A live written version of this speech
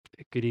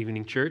Good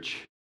evening,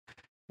 church.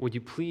 Would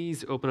you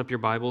please open up your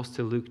Bibles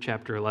to Luke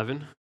chapter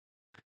 11?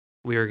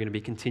 We are going to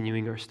be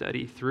continuing our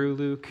study through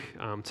Luke.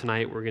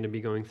 Tonight, we're going to be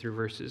going through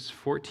verses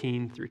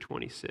 14 through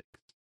 26.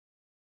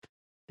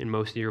 In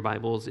most of your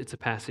Bibles, it's a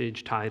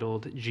passage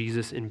titled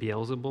Jesus in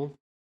Beelzebul.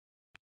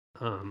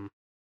 So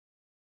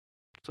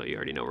you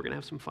already know we're going to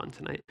have some fun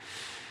tonight.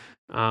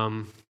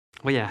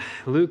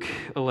 Luke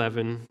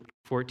 11,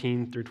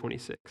 14 through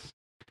 26.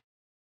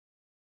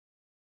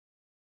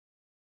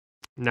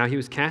 Now he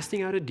was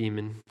casting out a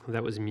demon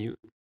that was mute.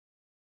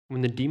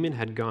 When the demon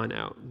had gone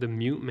out, the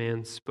mute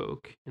man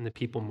spoke, and the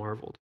people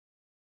marveled.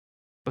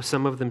 But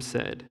some of them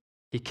said,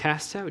 "He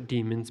casts out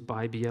demons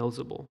by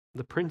Beelzebul,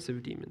 the prince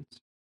of demons."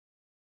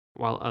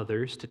 While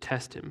others, to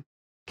test him,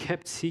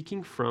 kept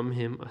seeking from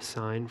him a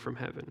sign from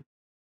heaven.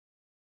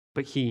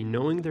 But he,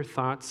 knowing their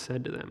thoughts,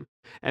 said to them,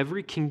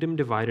 "Every kingdom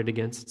divided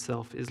against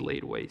itself is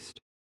laid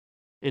waste,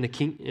 and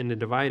a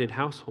divided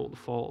household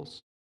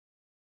falls.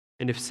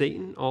 And if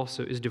Satan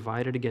also is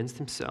divided against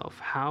himself,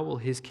 how will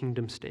his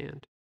kingdom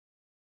stand?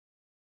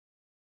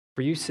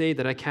 For you say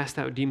that I cast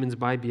out demons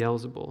by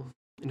Beelzebul.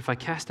 And if I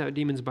cast out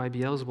demons by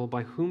Beelzebul,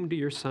 by whom do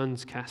your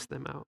sons cast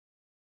them out?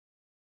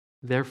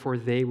 Therefore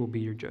they will be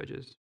your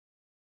judges.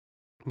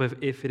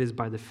 But if it is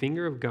by the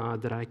finger of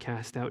God that I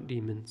cast out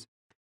demons,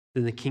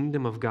 then the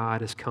kingdom of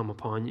God has come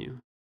upon you.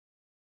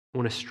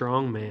 When a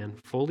strong man,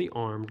 fully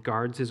armed,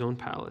 guards his own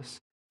palace,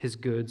 his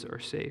goods are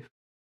safe.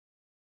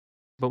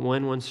 But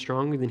when one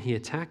stronger than he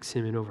attacks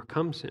him and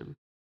overcomes him,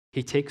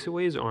 he takes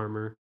away his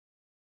armor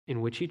in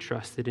which he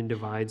trusted and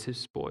divides his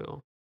spoil.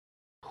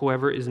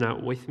 Whoever is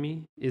not with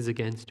me is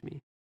against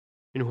me,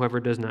 and whoever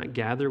does not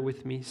gather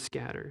with me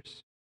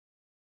scatters.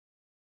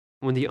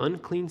 When the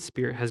unclean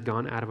spirit has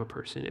gone out of a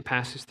person, it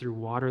passes through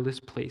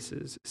waterless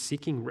places,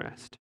 seeking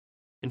rest.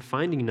 And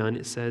finding none,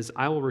 it says,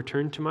 "I will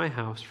return to my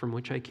house from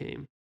which I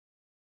came."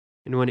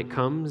 And when it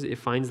comes, it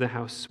finds the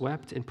house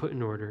swept and put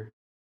in order.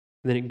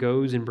 Then it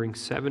goes and brings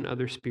 7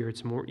 other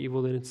spirits more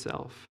evil than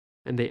itself,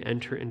 and they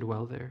enter and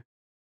dwell there.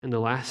 And the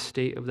last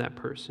state of that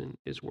person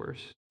is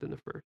worse than the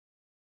first.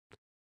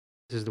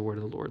 This is the word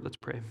of the Lord. Let's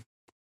pray.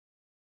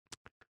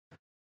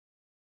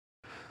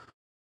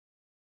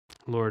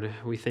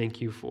 Lord, we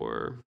thank you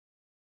for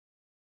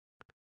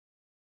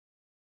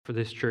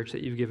this church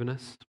that you've given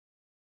us,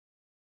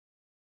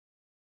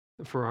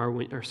 for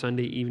our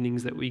Sunday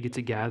evenings that we get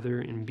to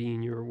gather and be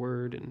in your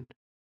word. And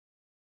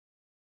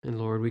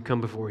Lord, we come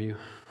before you.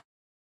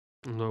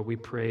 And Lord, we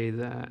pray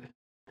that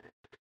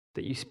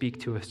you speak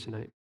to us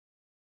tonight.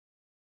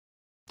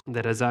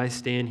 That as I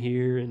stand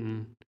here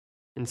and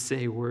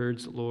say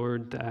words,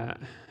 Lord,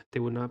 that they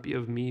would not be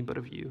of me, but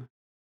of you.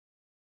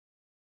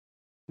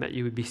 That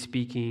you would be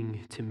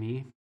speaking to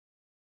me,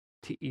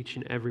 to each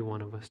and every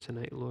one of us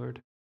tonight,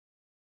 Lord.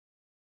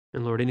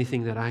 And Lord,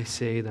 anything that I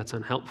say that's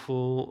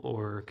unhelpful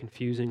or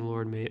confusing,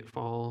 Lord, may it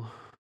fall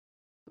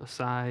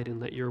aside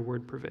and let your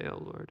word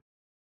prevail, Lord.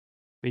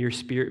 May your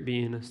spirit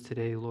be in us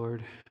today,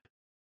 Lord,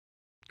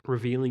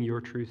 revealing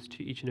your truths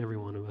to each and every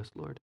one of us,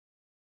 Lord.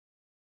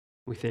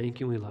 We thank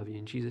you and we love you.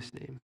 In Jesus'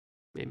 name,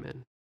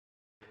 amen.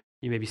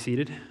 You may be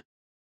seated.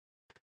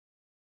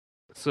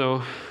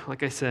 So,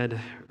 like I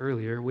said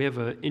earlier, we have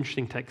an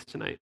interesting text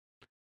tonight.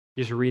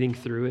 Just reading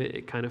through it,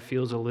 it kind of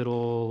feels a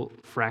little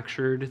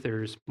fractured.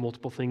 There's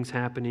multiple things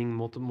happening,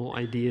 multiple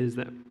ideas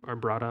that are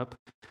brought up.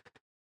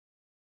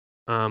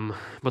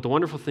 But the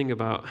wonderful thing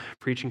about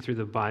preaching through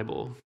the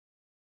Bible,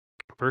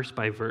 verse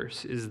by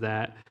verse, is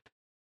that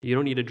you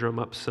don't need to drum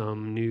up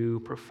some new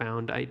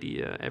profound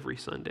idea every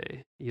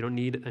Sunday. You don't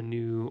need a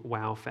new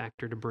wow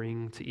factor to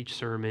bring to each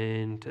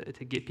sermon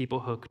to get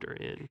people hooked or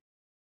in.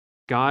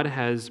 God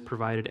has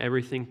provided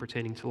everything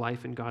pertaining to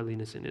life and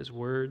godliness in His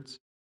word,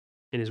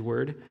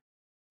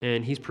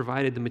 and He's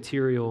provided the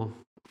material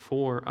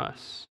for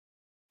us,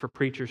 for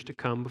preachers to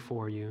come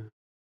before you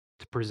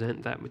to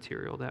present that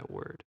material, that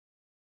word.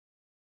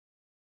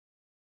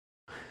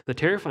 The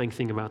terrifying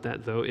thing about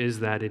that, though, is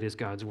that it is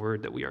God's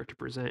word that we are to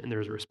present, and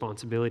there's a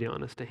responsibility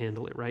on us to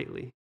handle it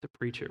rightly, to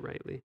preach it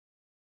rightly.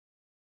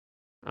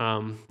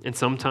 And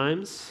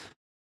sometimes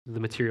the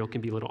material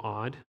can be a little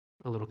odd,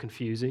 a little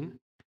confusing,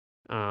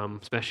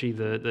 especially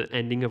the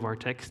ending of our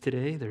text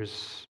today.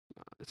 There's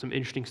some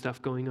interesting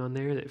stuff going on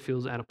there that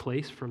feels out of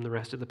place from the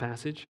rest of the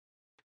passage.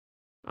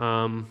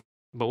 But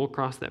we'll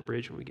cross that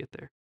bridge when we get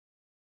there.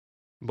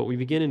 But we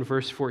begin in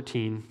verse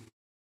 14.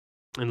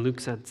 And Luke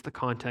sets the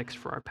context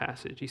for our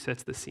passage. He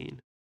sets the scene.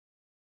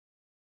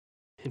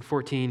 In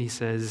 14, he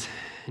says,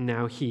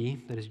 "Now he,"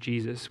 that is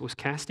Jesus, "was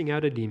casting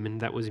out a demon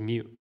that was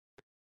mute.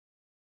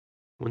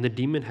 When the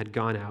demon had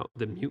gone out,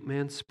 the mute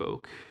man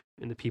spoke,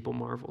 and the people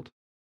marveled."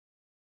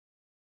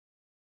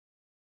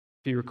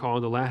 If you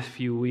recall, the last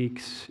few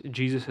weeks,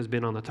 Jesus has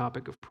been on the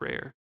topic of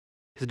prayer.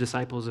 His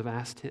disciples have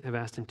asked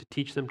him to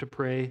teach them to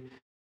pray,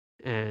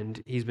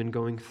 and he's been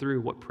going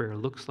through what prayer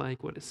looks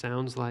like, what it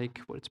sounds like,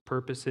 what its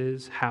purpose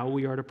is, how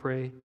we are to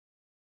pray.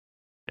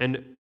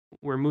 And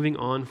we're moving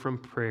on from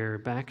prayer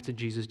back to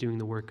Jesus doing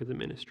the work of the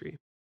ministry.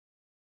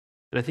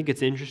 And I think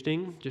it's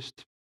interesting,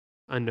 just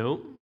a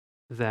note,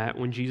 that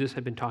when Jesus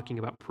had been talking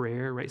about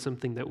prayer, right,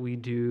 something that we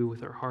do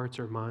with our hearts,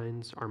 our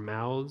minds, our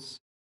mouths,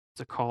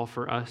 it's a call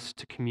for us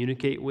to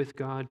communicate with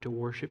God, to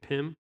worship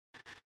Him.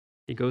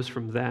 He goes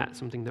from that,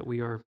 something that we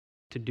are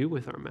to do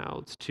with our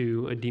mouths,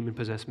 to a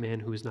demon-possessed man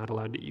who is not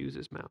allowed to use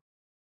his mouth.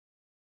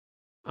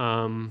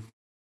 I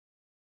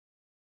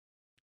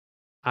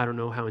don't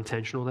know how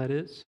intentional that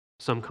is.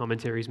 Some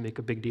commentaries make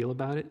a big deal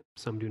about it,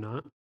 some do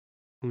not.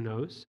 Who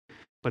knows?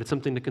 But it's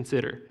something to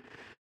consider.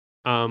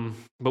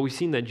 But we've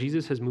seen that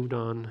Jesus has moved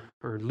on,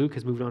 or Luke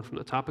has moved on from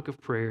the topic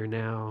of prayer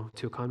now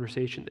to a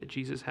conversation that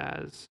Jesus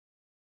has,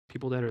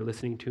 people that are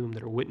listening to him,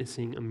 that are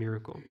witnessing a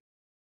miracle.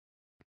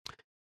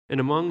 And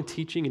among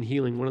teaching and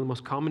healing, one of the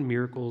most common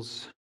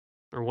miracles,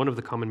 or one of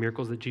the common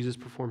miracles that Jesus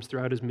performs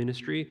throughout his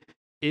ministry,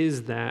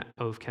 is that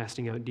of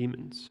casting out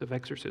demons, of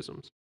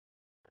exorcisms.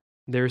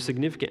 There is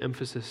significant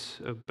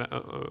emphasis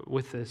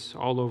with this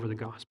all over the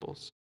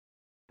Gospels.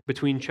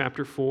 Between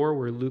chapter 4,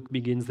 where Luke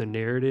begins the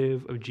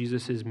narrative of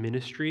Jesus'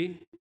 ministry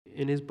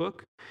in his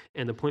book,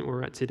 and the point where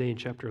we're at today in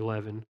chapter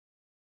 11,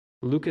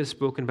 Luke has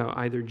spoken about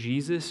either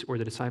Jesus or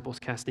the disciples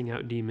casting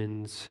out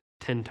demons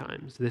 10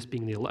 times, this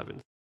being the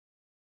 11th.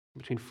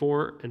 Between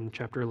 4 and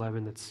chapter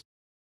 11, that's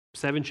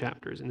 7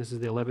 chapters, and this is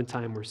the 11th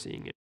time we're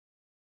seeing it.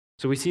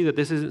 So we see that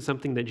this isn't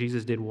something that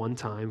Jesus did one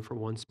time for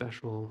one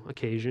special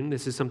occasion.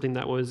 This is something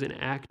that was an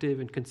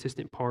active and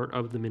consistent part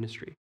of the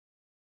ministry.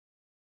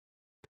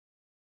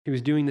 He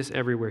was doing this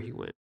everywhere he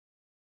went.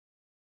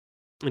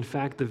 In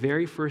fact, the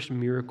very first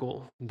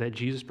miracle that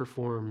Jesus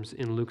performs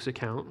in Luke's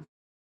account,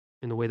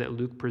 in the way that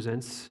Luke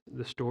presents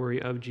the story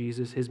of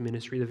Jesus, his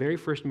ministry, the very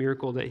first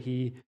miracle that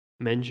he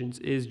mentions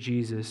is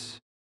Jesus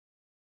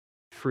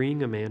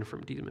freeing a man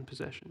from demon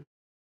possession.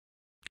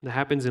 That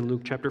happens in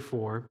Luke chapter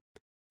 4,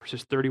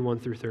 verses 31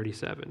 through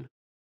 37.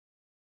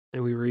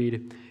 And we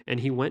read, "And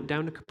he went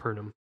down to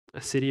Capernaum,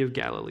 a city of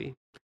Galilee,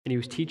 and he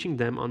was teaching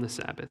them on the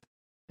Sabbath.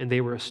 And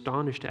they were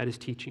astonished at his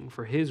teaching,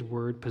 for his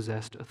word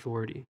possessed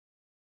authority.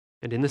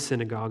 And in the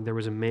synagogue there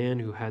was a man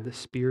who had the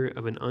spirit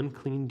of an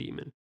unclean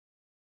demon.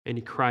 And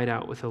he cried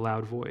out with a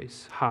loud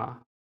voice,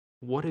 'Ha,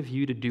 what have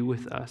you to do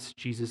with us,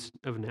 Jesus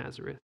of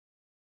Nazareth?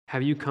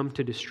 Have you come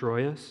to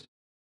destroy us?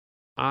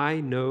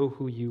 I know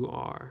who you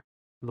are,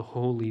 the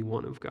Holy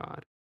One of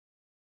God.'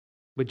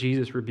 But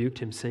Jesus rebuked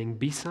him, saying,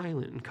 'Be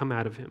silent and come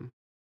out of him.'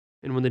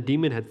 And when the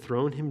demon had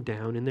thrown him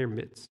down in their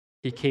midst,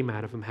 he came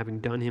out of him, having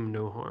done him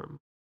no harm.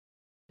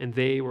 And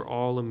they were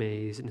all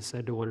amazed and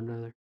said to one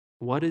another,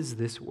 'What is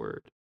this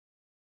word?'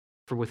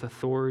 For with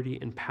authority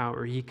and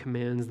power he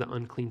commands the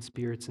unclean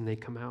spirits, and they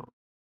come out.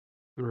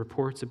 And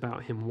reports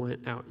about him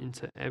went out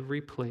into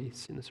every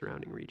place in the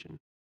surrounding region."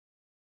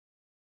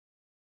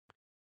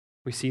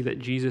 We see that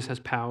Jesus has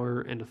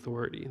power and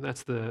authority.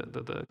 That's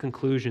the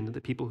conclusion that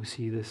the people who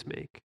see this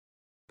make.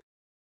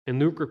 And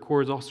Luke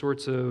records all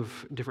sorts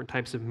of different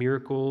types of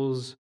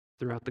miracles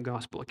throughout the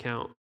gospel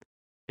account.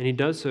 And he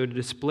does so to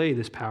display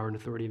this power and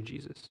authority of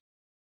Jesus.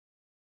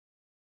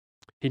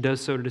 He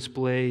does so to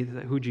display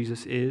who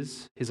Jesus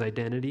is, his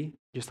identity,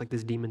 just like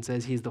this demon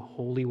says, he's the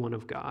Holy One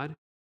of God.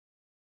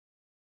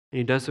 And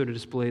he does so to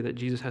display that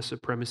Jesus has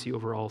supremacy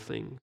over all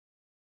things.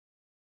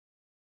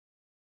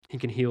 He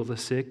can heal the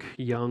sick,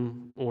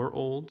 young or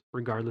old,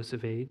 regardless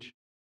of age.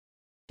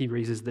 He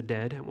raises the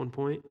dead at one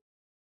point,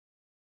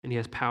 and he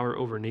has power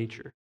over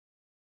nature.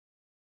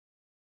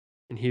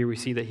 And here we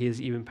see that he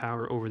has even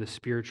power over the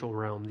spiritual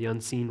realm, the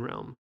unseen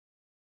realm.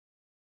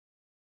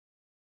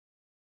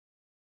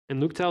 And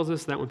Luke tells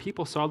us that when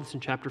people saw this in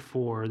chapter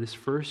 4, this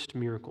first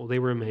miracle, they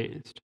were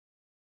amazed.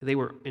 They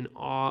were in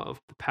awe of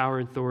the power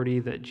and authority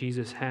that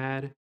Jesus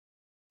had,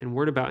 and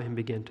word about him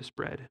began to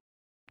spread.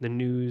 The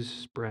news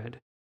spread.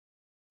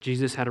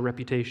 Jesus had a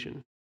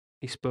reputation.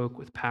 He spoke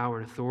with power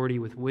and authority,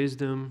 with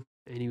wisdom,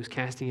 and he was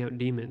casting out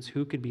demons.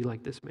 Who could be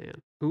like this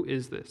man? Who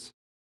is this?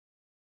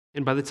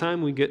 And by the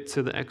time we get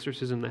to the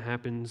exorcism that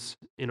happens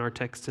in our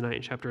text tonight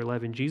in chapter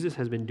 11, Jesus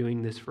has been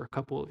doing this for a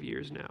couple of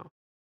years now.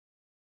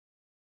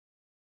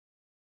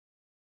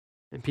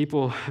 And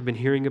people have been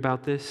hearing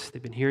about this.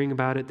 They've been hearing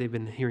about it. They've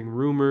been hearing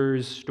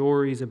rumors,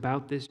 stories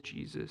about this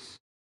Jesus.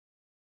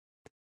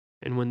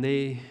 And when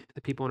the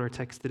people in our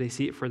text today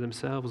see it for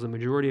themselves, the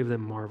majority of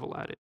them marvel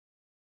at it.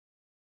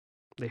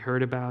 They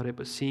heard about it,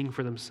 but seeing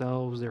for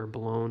themselves, they're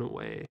blown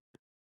away.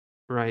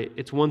 Right?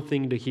 It's one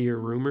thing to hear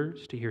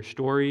rumors, to hear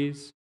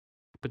stories,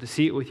 but to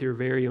see it with your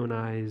very own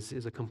eyes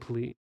is a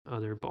complete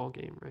other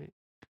ballgame, right?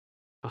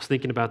 I was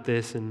thinking about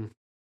this and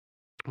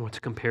what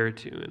to compare it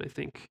to, and I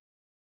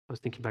was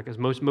thinking back, as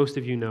most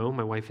of you know,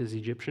 my wife is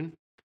Egyptian.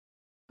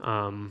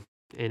 And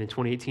in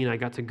 2018, I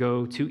got to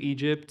go to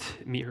Egypt,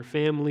 meet her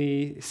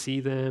family, see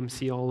them,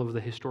 see all of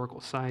the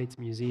historical sites,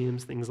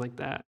 museums, things like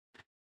that.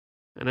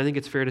 And I think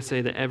it's fair to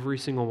say that every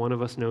single one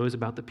of us knows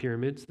about the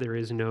pyramids. There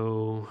is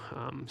no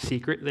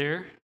secret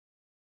there.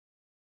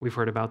 We've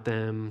heard about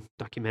them,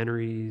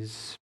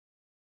 documentaries,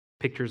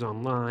 pictures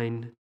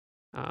online,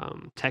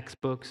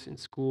 textbooks in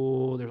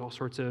school. There's all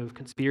sorts of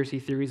conspiracy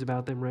theories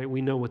about them, right?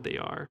 We know what they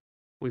are.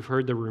 We've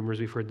heard the rumors,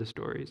 we've heard the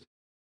stories.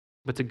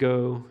 But to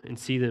go and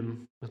see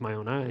them with my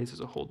own eyes is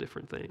a whole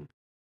different thing.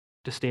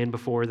 to stand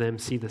before them,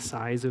 see the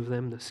size of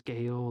them, the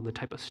scale, the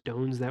type of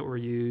stones that were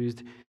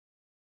used.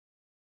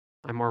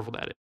 I marveled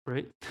at it,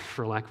 right?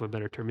 For lack of a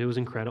better term. It was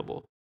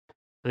incredible.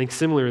 I think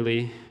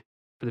similarly,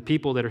 for the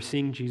people that are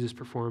seeing Jesus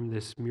perform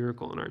this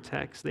miracle in our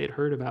text, they had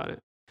heard about it.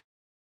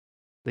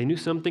 They knew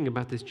something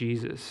about this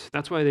Jesus.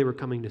 That's why they were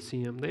coming to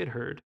see him. They had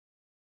heard.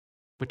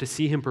 But to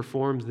see him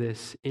perform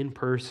this in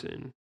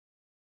person,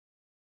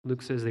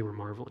 Luke says they were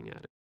marveling at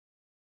it.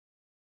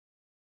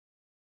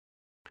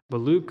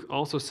 But Luke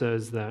also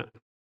says that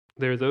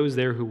there are those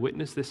there who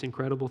witness this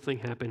incredible thing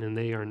happen and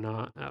they are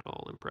not at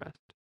all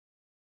impressed.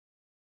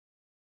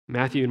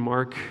 Matthew and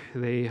Mark,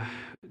 they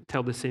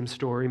tell the same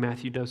story.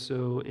 Matthew does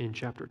so in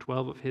chapter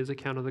 12 of his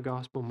account of the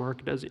gospel.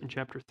 Mark does it in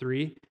chapter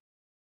 3.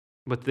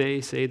 But they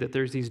say that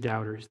there's these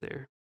doubters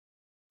there.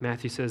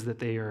 Matthew says that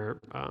they are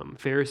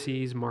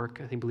Pharisees.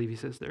 Mark, believe he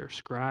says they're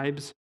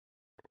scribes.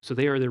 So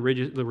they are the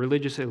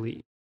religious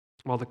elite.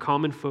 While the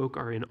common folk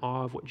are in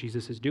awe of what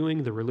Jesus is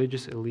doing, the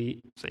religious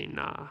elite say,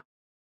 nah,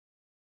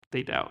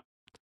 they doubt.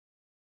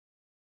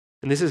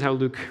 And this is how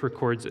Luke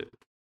records it,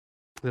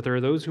 that there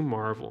are those who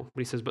marvel.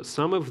 But he says, but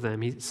some of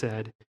them, he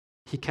said,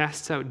 he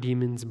casts out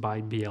demons by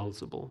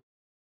Beelzebul,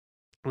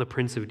 the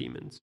prince of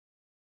demons.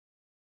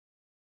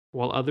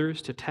 While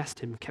others, to test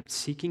him, kept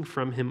seeking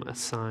from him a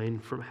sign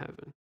from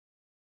heaven.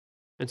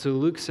 And so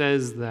Luke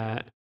says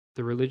that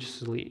the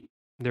religious elite,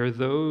 there are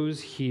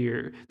those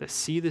here that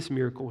see this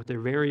miracle with their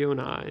very own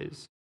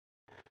eyes.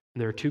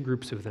 And there are two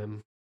groups of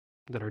them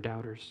that are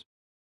doubters.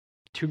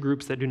 Two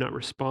groups that do not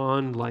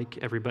respond like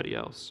everybody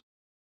else.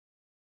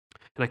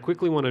 And I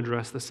quickly want to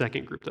address the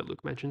second group that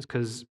Luke mentions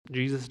because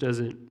Jesus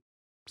doesn't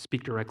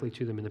speak directly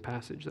to them in the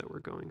passage that we're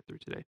going through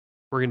today.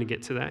 We're going to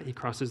get to that.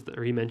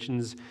 He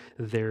mentions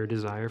their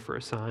desire for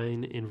a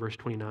sign in verse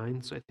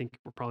 29. So I think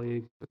we're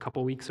probably a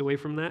couple weeks away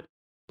from that,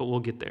 but we'll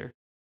get there.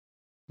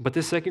 But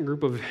this second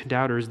group of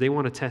doubters, they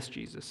want to test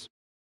Jesus.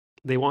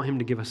 They want him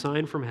to give a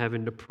sign from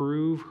heaven to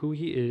prove who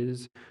he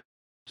is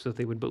so that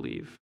they would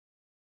believe.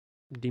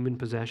 Demon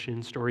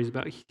possession, stories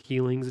about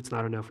healings, it's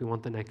not enough. We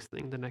want the next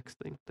thing, the next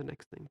thing, the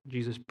next thing.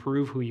 Jesus,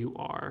 prove who you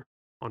are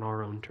on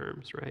our own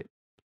terms, right?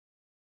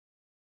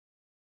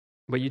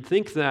 But you'd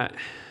think that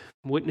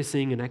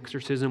witnessing an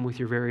exorcism with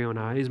your very own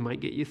eyes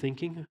might get you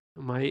thinking,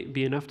 might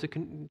be enough to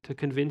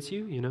convince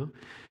you,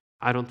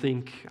 I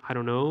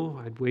don't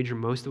know, I'd wager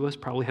most of us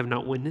probably have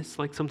not witnessed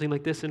like something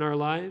like this in our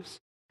lives.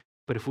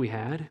 But if we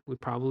had, we'd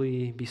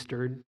probably be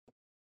stirred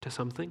to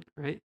something,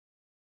 right?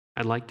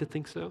 I'd like to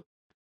think so.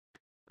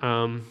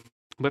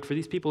 But for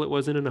these people, it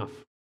wasn't enough.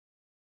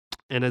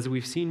 And as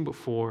we've seen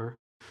before,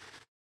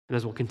 and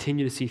as we'll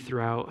continue to see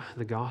throughout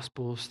the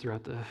Gospels,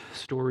 throughout the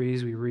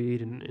stories we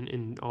read, and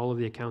in all of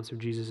the accounts of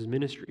Jesus'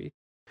 ministry,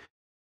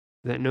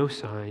 that no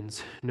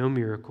signs, no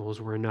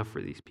miracles were enough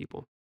for these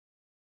people.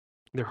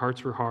 Their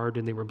hearts were hard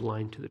and they were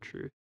blind to the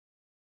truth.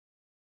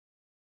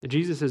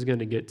 Jesus is going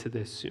to get to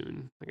this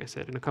soon. Like I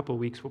said, in a couple of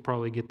weeks, we'll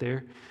probably get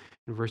there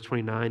in verse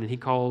 29. And he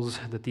calls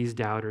that these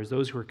doubters,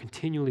 those who are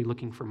continually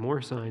looking for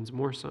more signs,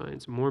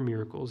 more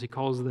miracles, he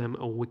calls them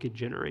a wicked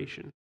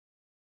generation.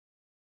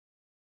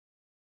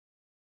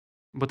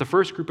 But the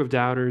first group of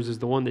doubters is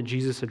the one that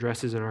Jesus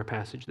addresses in our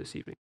passage this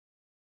evening.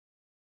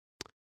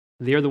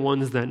 They are the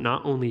ones that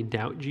not only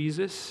doubt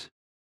Jesus,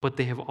 but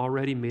they have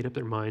already made up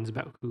their minds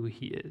about who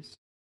he is.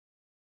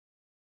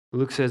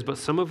 Luke says, but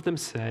some of them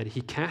said,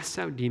 he casts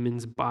out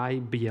demons by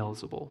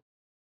Beelzebul,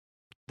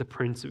 the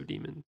prince of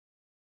demons.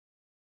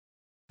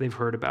 They've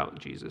heard about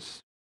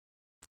Jesus,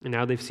 and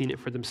now they've seen it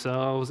for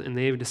themselves, and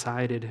they've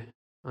decided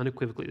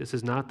unequivocally this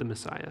is not the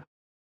Messiah.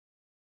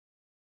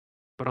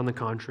 But on the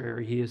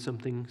contrary, he is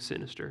something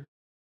sinister.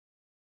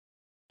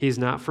 He is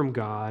not from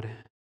God,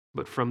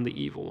 but from the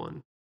evil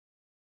one.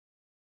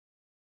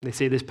 They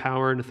say this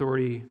power and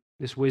authority,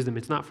 this wisdom,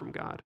 it's not from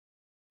God.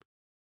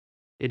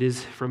 It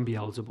is from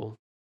Beelzebul,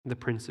 the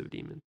prince of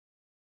demons.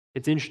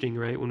 It's interesting,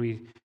 right, when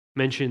we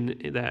mention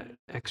that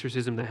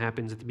exorcism that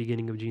happens at the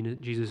beginning of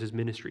Jesus'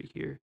 ministry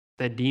here,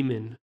 that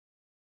demon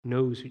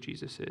knows who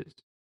Jesus is. It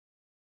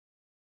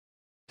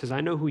says,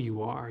 I know who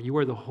you are. You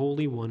are the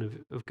Holy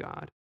One of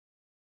God.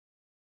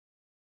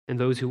 And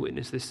those who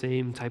witness the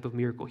same type of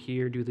miracle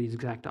here do the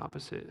exact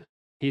opposite.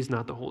 He's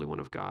not the Holy One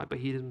of God, but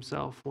he is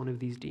himself one of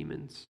these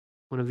demons,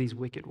 one of these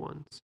wicked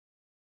ones.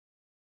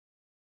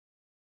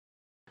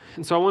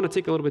 And so I want to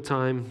take a little bit of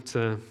time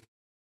to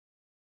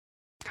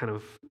kind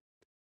of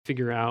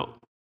figure out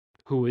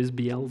who is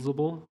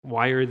Beelzebul,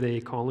 why are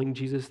they calling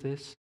Jesus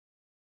this,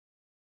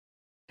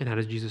 and how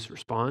does Jesus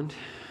respond?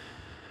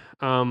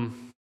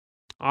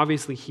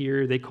 Obviously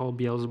here they call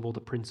Beelzebul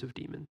the prince of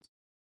demons.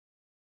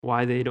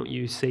 Why they don't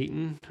use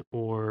Satan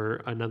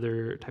or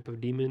another type of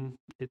demon,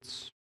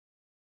 it's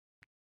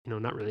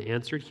not really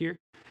answered here.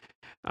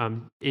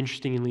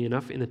 Interestingly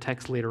enough, in the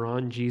text later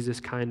on, Jesus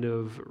kind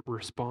of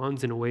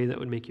responds in a way that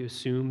would make you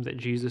assume that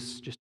Jesus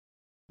just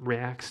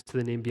reacts to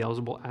the name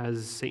Beelzebul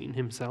as Satan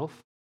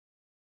himself.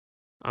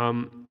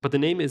 But the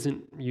name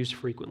isn't used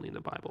frequently in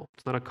the Bible.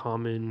 It's not a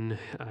common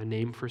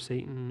name for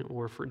Satan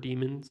or for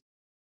demons.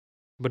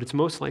 but it's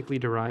most likely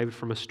derived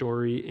from a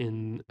story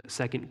in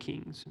 2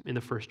 Kings in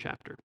the first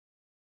chapter.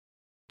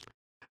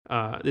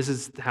 This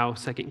is how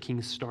 2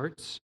 Kings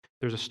starts.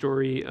 There's a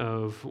story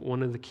of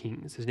one of the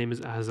kings. His name is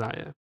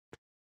Ahaziah,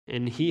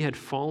 and he had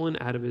fallen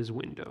out of his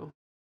window.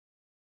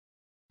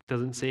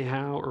 Doesn't say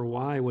how or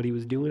why, what he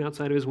was doing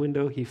outside of his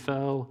window. He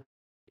fell,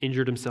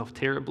 injured himself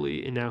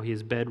terribly, and now he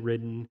is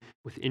bedridden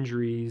with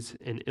injuries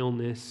and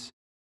illness,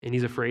 and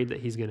he's afraid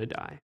that he's going to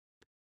die.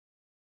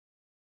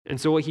 And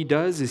so what he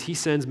does is he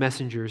sends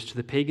messengers to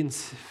the pagan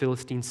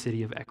Philistine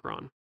city of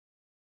Ekron,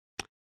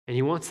 and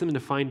he wants them to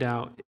find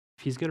out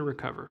if he's going to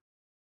recover.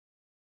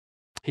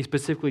 He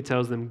specifically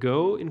tells them,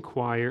 "Go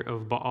inquire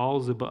of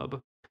Baal-zebub,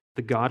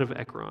 the god of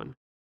Ekron,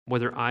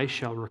 whether I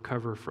shall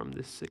recover from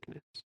this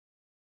sickness."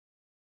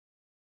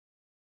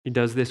 He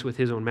does this with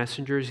his own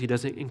messengers. He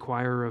doesn't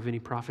inquire of any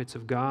prophets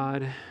of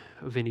God,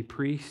 of any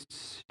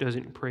priests,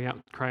 doesn't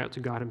cry out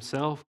to God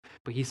himself,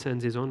 but he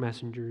sends his own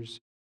messengers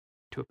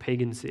to a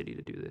pagan city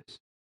to do this.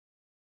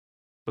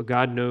 But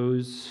God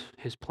knows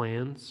his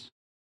plans.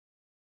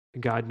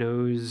 God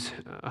knows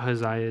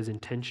Ahaziah's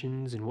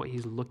intentions and what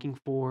he's looking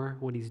for,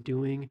 what he's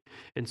doing.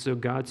 And so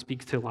God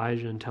speaks to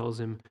Elijah and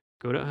tells him,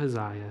 "Go to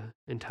Ahaziah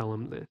and tell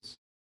him this."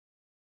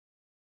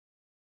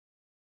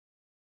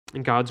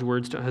 And God's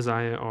words to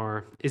Ahaziah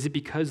are, "Is it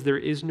because there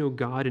is no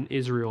God in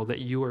Israel that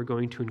you are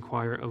going to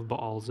inquire of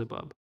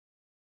Baal-zebub?"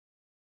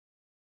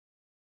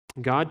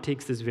 God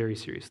takes this very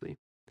seriously.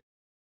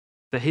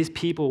 That his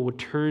people would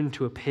turn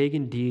to a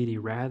pagan deity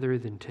rather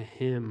than to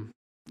him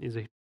is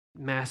a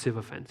massive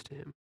offense to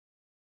him.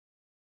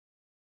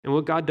 And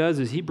what God does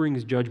is he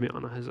brings judgment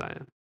on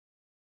Ahaziah.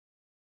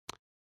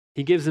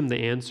 He gives him the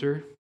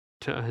answer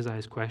to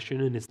Ahaziah's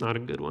question, and it's not a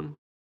good one.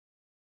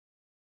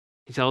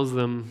 He tells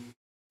him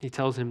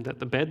that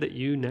the bed that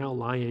you now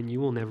lie in,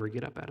 you will never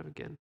get up out of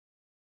again.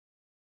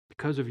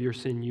 Because of your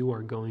sin, you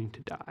are going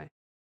to die.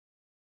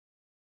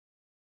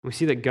 We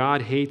see that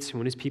God hates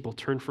when his people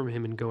turn from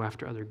him and go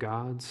after other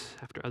gods,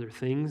 after other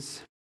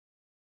things.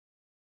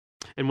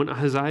 And when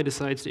Ahaziah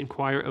decides to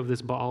inquire of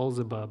this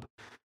Baal-zebub,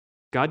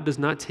 God does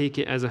not take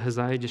it as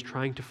Ahaziah just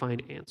trying to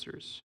find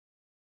answers.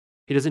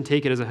 He doesn't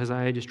take it as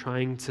Ahaziah just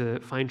trying to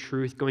find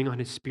truth, going on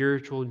his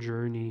spiritual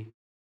journey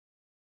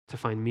to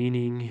find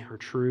meaning or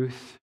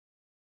truth.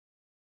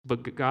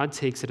 But God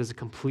takes it as a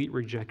complete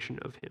rejection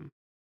of him,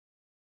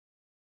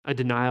 a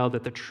denial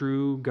that the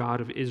true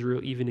God of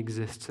Israel even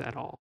exists at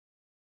all.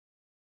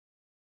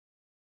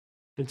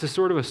 It's a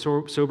sort of a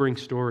sobering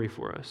story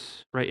for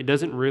us, right? It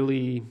doesn't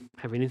really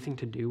have anything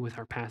to do with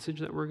our passage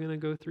that we're going to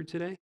go through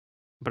today.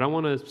 But I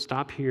want to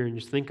stop here and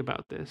just think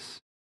about this.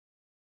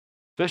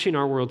 Especially in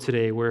our world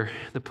today, where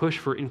the push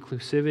for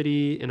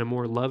inclusivity and a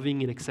more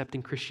loving and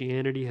accepting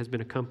Christianity has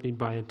been accompanied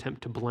by an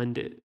attempt to blend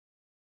it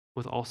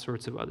with all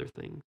sorts of other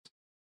things,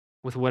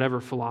 with whatever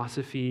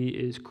philosophy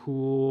is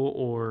cool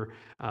or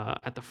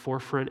at the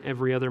forefront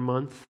every other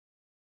month,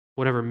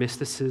 whatever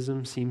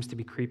mysticism seems to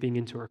be creeping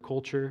into our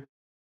culture.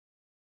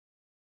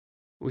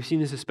 We've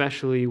seen this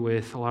especially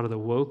with a lot of the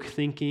woke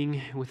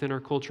thinking within our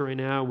culture right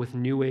now, with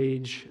New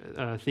Age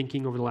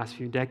thinking over the last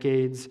few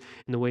decades,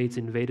 and the way it's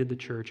invaded the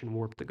church and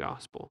warped the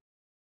gospel.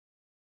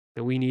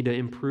 That we need to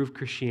improve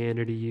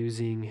Christianity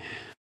using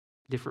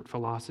different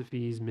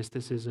philosophies,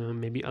 mysticism,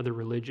 maybe other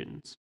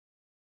religions.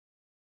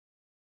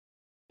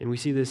 And we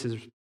see this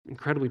as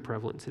incredibly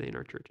prevalent today in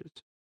our churches.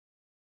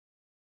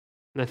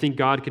 And I think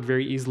God could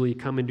very easily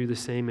come and do the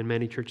same in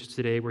many churches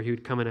today, where he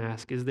would come and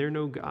ask, "Is there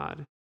no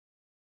God?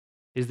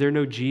 Is there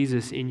no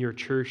Jesus in your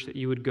church that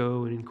you would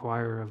go and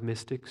inquire of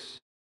mystics,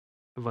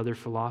 of other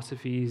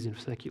philosophies and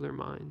secular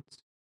minds?"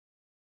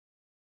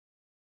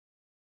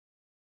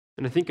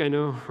 And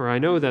I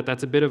know that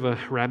that's a bit of a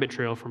rabbit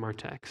trail from our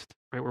text,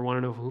 right? We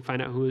want to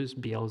find out who is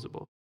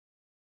Beelzebul.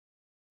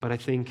 But I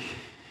think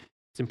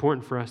it's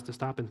important for us to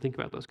stop and think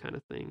about those kind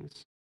of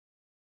things.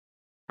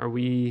 Are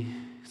we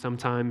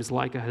sometimes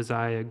like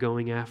Ahaziah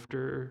going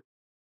after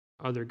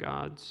other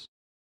gods,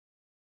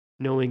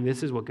 knowing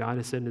this is what God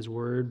has said in his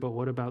word, but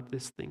what about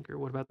this thinker?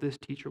 What about this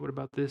teacher? What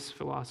about this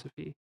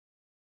philosophy?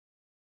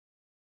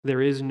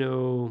 There is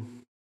no,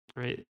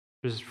 right,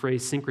 there's this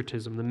phrase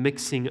syncretism, the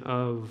mixing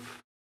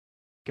of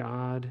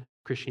God,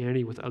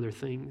 Christianity with other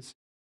things,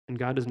 and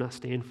God does not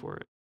stand for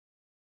it.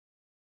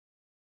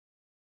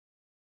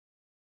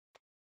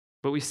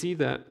 But we see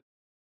that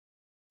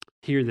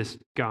here this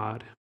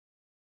God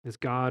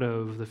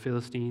of the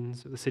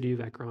Philistines, of the city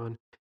of Ekron,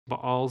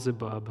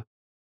 Baal-zebub,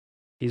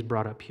 he's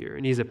brought up here.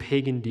 And he's a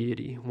pagan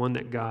deity, one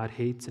that God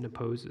hates and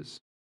opposes.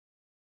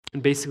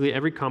 And basically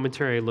every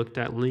commentary I looked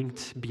at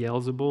linked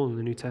Beelzebul in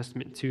the New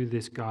Testament to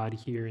this God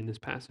here in this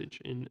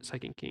passage in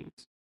 2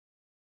 Kings.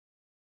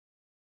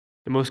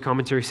 And most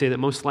commentaries say that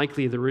most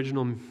likely the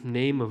original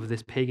name of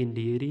this pagan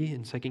deity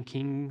in 2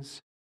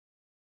 Kings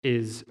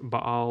is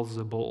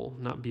Baal-zebul,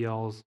 not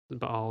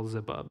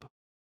Baal-zebub.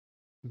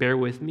 Bear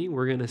with me,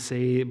 we're going to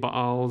say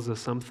Baal's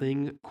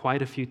something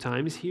quite a few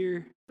times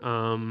here.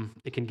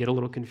 It can get a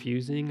little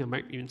confusing. I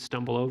might even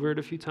stumble over it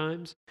a few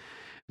times.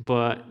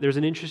 But there's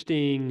an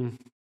interesting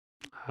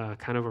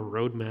kind of a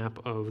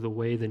roadmap of the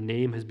way the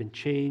name has been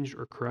changed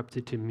or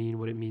corrupted to mean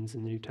what it means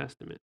in the New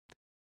Testament.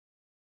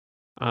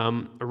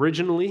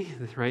 Originally,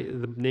 right,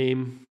 the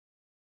name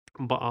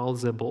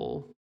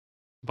Baal-zebul,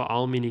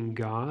 Baal meaning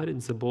God,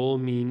 and Zebul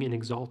meaning an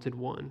exalted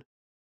one.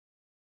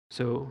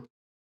 So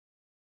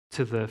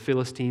to the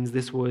Philistines,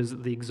 this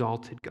was the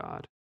exalted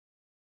God,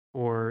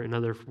 or in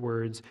other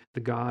words, the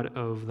God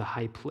of the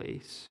high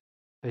place,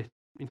 an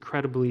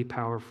incredibly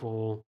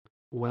powerful,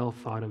 well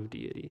thought of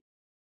deity.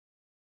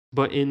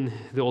 But in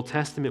the Old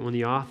Testament, when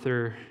the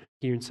author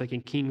here in 2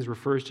 Kings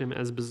refers to him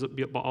as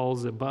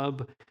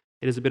Baal-zebub,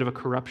 it is a bit of a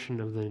corruption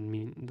of the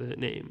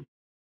name.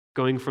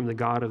 Going from the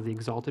God of the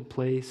exalted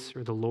place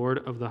or the Lord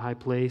of the high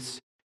place,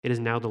 it is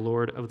now the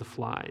Lord of the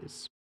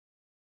flies.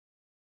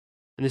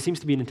 And this seems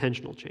to be an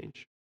intentional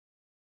change.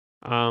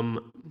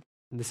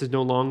 This is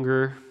no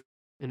longer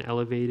an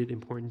elevated,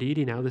 important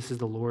deity. Now this is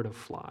the Lord of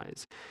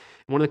flies.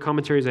 And one of the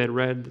commentaries I had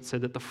read that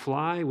said that the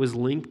fly was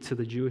linked to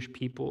the Jewish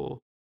people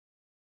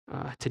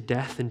to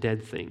death and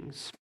dead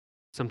things.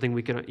 Something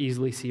we could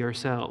easily see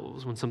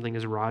ourselves. When something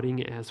is rotting,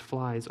 it has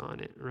flies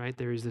on it, right?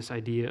 There is this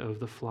idea of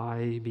the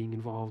fly being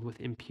involved with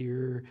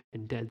impure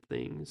and dead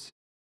things.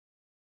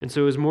 And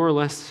so it was more or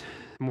less,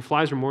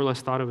 flies were more or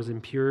less thought of as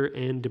impure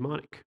and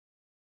demonic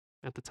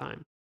at the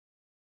time.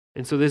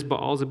 And so this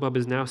Baal-zebub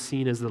is now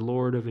seen as the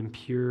Lord of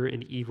impure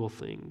and evil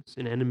things,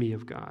 an enemy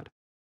of God.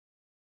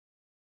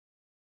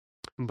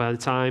 And by the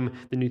time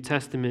the New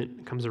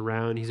Testament comes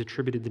around, he's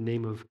attributed the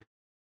name of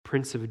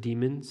Prince of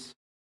Demons.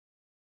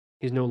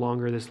 He's no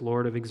longer this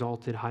Lord of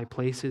exalted high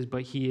places,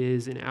 but he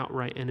is an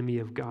outright enemy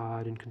of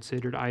God and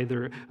considered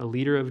either a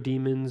leader of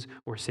demons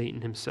or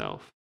Satan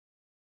himself.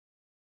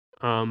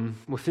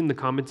 Within the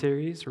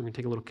commentaries, we're going to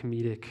take a little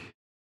comedic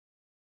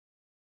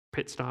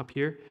pit stop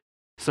here.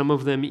 Some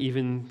of them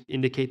even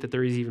indicate that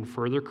there is even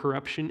further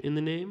corruption in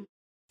the name,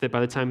 that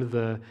by the time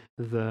the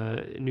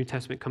New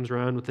Testament comes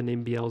around with the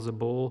name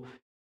Beelzebul,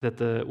 that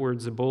the word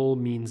Zebul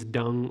means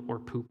dung or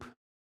poop.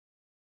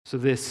 So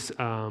this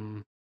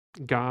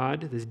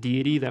God, this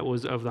deity that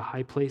was of the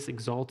high place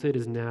exalted,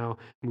 is now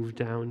moved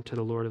down to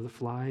the Lord of the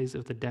flies,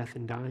 of the death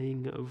and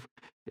dying, of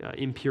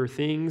impure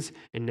things,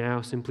 and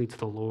now simply to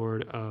the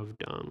Lord of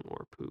dung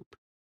or poop.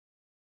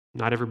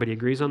 Not everybody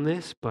agrees on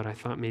this, but I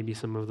thought maybe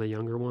some of the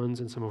younger ones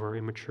and some of our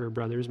immature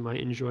brothers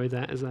might enjoy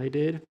that as I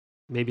did.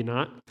 Maybe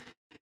not.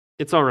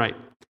 It's all right.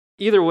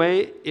 Either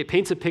way, it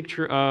paints a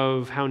picture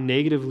of how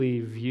negatively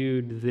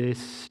viewed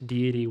this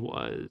deity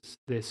was,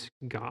 this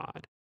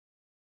God.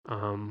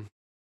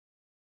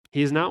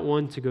 He is not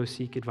one to go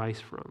seek advice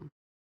from,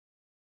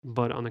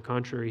 but on the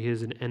contrary, he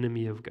is an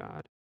enemy of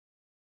God.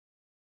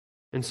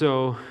 And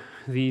so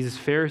these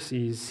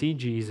Pharisees see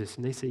Jesus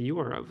and they say, "You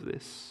are of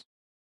this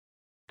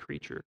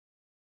creature,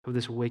 of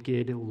this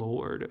wicked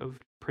Lord, of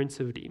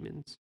Prince of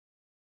Demons."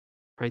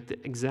 Right?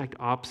 The exact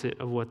opposite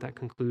of what that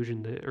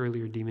conclusion the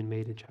earlier demon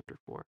made in chapter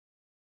 4.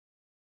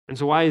 And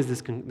so why is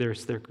this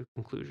their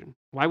conclusion?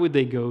 Why would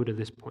they go to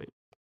this point?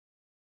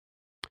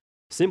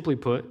 Simply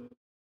put,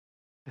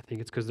 I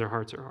think it's because their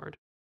hearts are hard,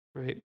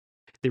 right?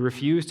 They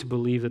refuse to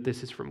believe that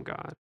this is from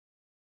God.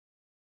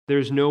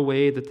 There's no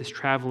way that this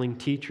traveling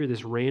teacher,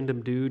 this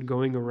random dude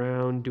going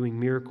around doing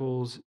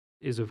miracles,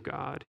 is of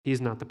God. He's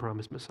not the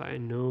promised Messiah.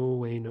 No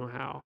way, no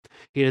how.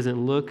 He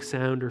doesn't look,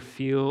 sound, or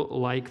feel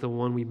like the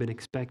one we've been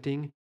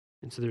expecting,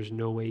 and so there's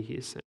no way he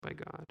is sent by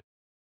God.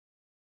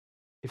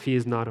 If he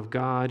is not of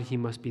God, he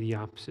must be the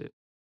opposite.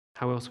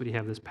 How else would he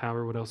have this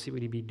power? What else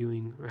would he be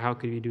doing? Or how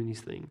could he be doing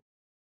these things?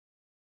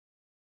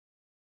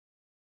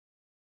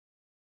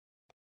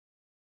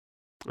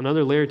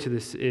 Another layer to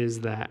this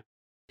is that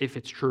if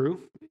it's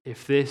true,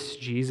 if this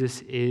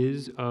Jesus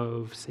is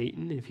of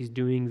Satan, if he's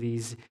doing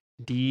these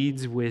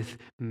deeds with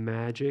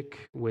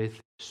magic, with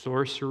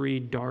sorcery,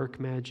 dark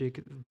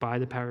magic, by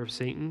the power of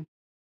Satan,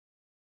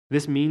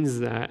 this means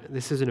that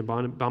this is an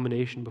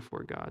abomination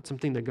before God,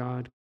 something that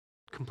God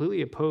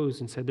completely opposed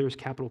and said there is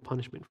capital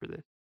punishment for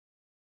this.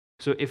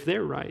 So if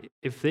they're right,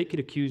 if they could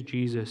accuse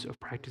Jesus of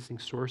practicing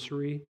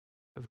sorcery,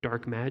 of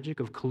dark magic,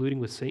 of colluding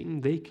with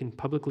Satan, they can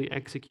publicly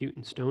execute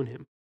and stone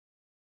him.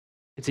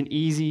 It's an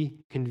easy,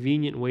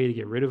 convenient way to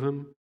get rid of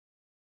him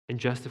and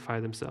justify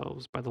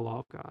themselves by the law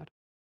of God.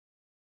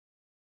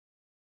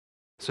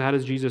 So how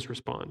does Jesus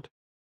respond?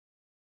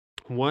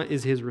 What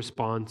is his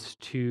response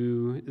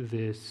to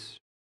this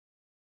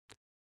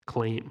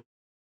claim?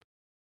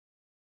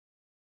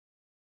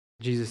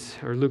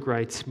 Luke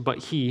writes,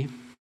 "But he,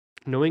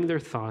 knowing their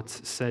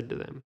thoughts, said to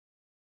them,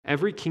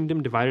 'Every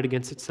kingdom divided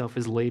against itself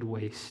is laid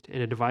waste,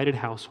 and a divided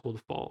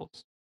household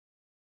falls.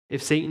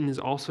 If Satan is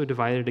also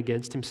divided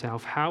against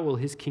himself, how will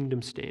his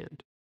kingdom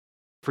stand?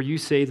 For you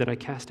say that I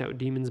cast out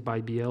demons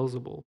by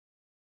Beelzebul.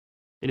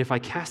 And if I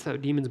cast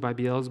out demons by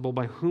Beelzebul,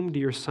 by whom do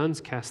your sons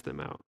cast them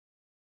out?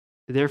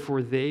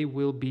 Therefore they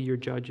will be your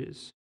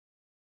judges.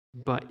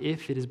 But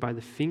if it is by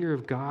the finger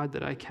of God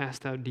that I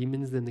cast out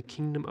demons, then the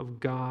kingdom of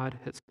God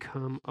has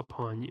come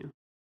upon you.'"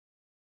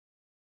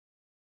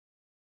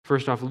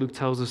 First off, Luke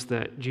tells us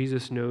that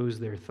Jesus knows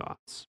their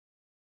thoughts.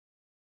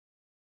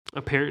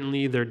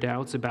 Apparently, their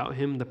doubts about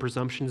him, the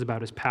presumptions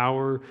about his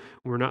power,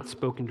 were not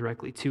spoken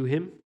directly to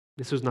him.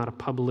 This was not a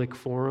public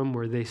forum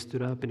where they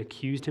stood up and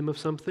accused him of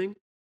something.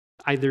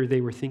 Either they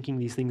were thinking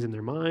these things in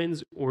their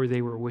minds or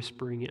they were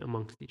whispering it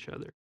amongst each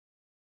other.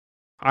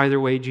 Either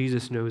way,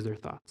 Jesus knows their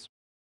thoughts.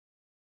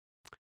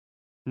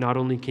 Not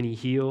only can he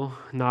heal,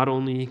 not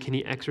only can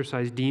he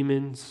exorcise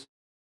demons,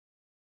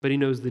 but he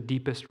knows the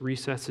deepest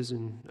recesses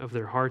of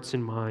their hearts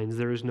and minds.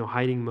 There is no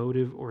hiding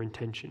motive or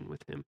intention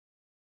with him.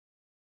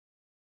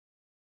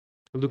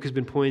 Luke has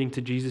been pointing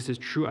to Jesus'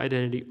 true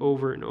identity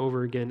over and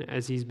over again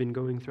as he's been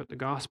going throughout the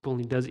gospel,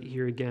 and he does it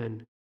here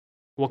again.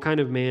 What kind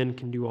of man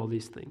can do all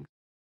these things?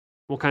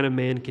 What kind of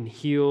man can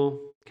heal,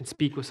 can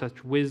speak with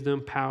such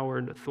wisdom, power,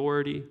 and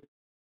authority?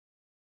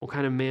 What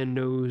kind of man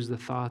knows the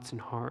thoughts and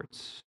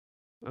hearts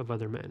of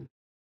other men?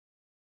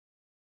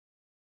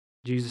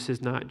 Jesus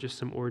is not just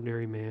some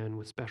ordinary man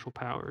with special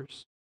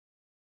powers.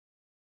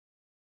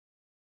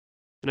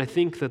 And I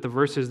think that the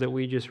verses that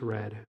we just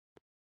read,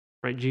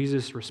 right,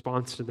 Jesus'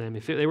 response to them,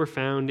 if they were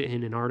found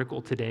in an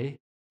article today,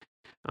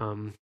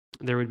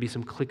 there would be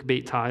some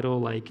clickbait title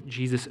like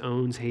Jesus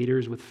owns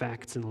haters with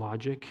facts and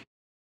logic.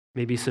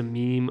 Maybe some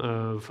meme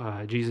of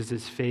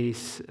Jesus'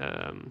 face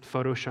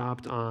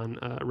photoshopped on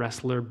a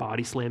wrestler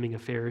body slamming a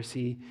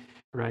Pharisee,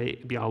 right?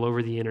 It'd be all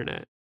over the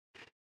internet.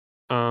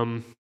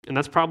 And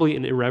that's probably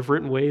an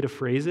irreverent way to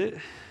phrase it,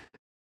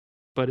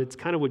 but it's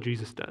kind of what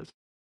Jesus does.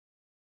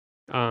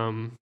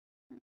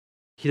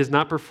 He does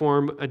not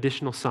perform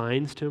additional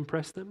signs to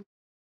impress them.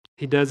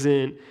 He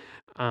doesn't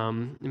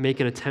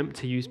make an attempt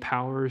to use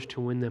powers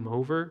to win them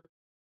over,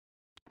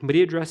 but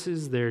he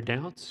addresses their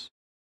doubts,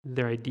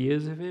 their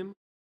ideas of him.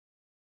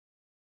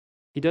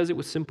 He does it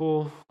with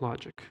simple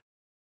logic.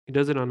 He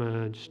does it on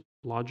a just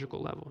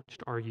logical level,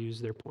 just argues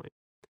their point.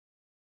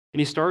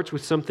 And he starts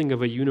with something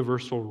of a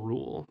universal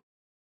rule.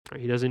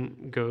 He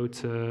doesn't go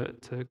to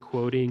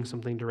quoting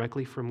something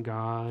directly from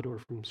God or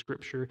from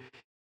Scripture.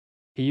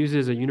 He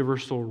uses a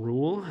universal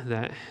rule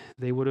that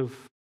they would have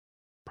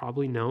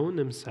probably known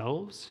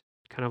themselves,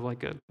 kind of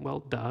like a,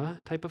 well, duh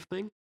type of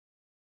thing.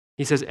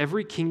 He says,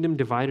 every kingdom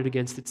divided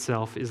against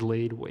itself is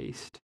laid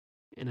waste,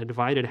 and a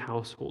divided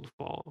household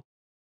fall.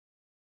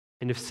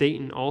 And if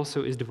Satan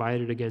also is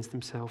divided against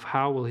himself,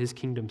 how will his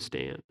kingdom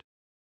stand?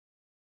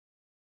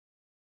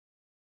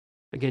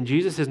 Again,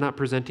 Jesus is not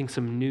presenting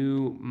some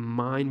new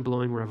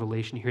mind-blowing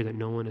revelation here that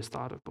no one has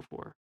thought of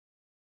before.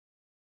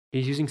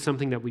 He's using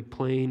something that would be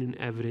plain and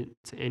evident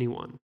to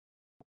anyone.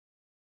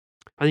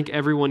 I think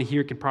everyone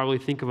here can probably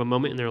think of a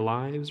moment in their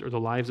lives or the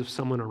lives of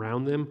someone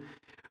around them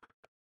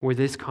where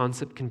this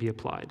concept can be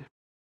applied.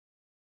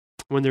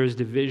 When there is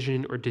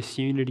division or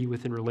disunity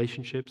within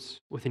relationships,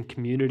 within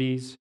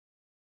communities,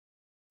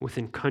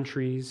 within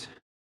countries,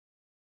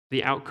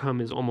 the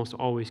outcome is almost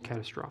always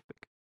catastrophic.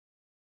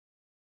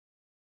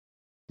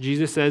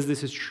 Jesus says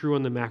this is true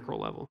on the macro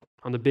level,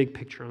 on the big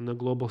picture, on the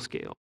global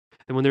scale.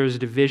 And when there is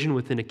division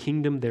within a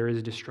kingdom, there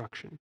is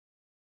destruction.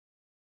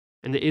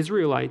 And the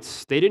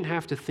Israelites, they didn't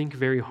have to think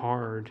very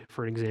hard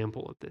for an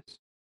example of this.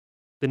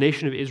 The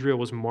nation of Israel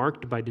was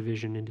marked by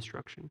division and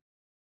destruction.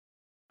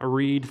 A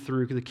read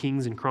through the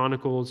Kings and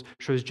Chronicles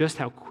shows just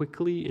how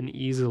quickly and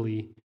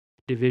easily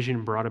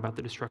division brought about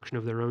the destruction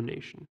of their own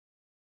nation.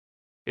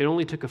 It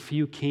only took a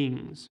few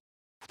kings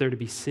for there to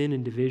be sin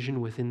and division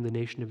within the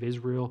nation of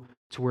Israel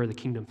to where the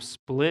kingdom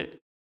split,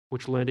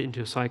 which led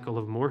into a cycle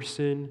of more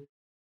sin,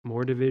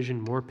 more division,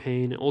 more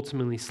pain, and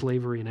ultimately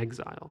slavery and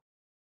exile.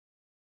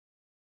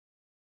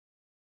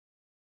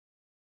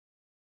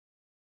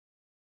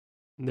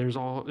 And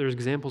there's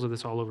examples of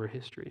this all over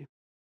history.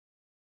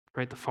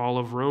 Right? The fall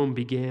of Rome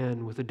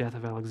began with the death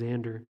of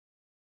Alexander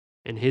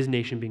and his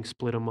nation being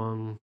split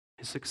among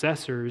his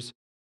successors,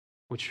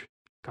 which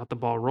got the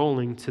ball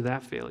rolling to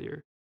that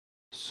failure.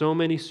 So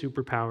many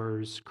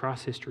superpowers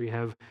across history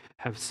have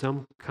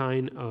some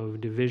kind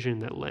of division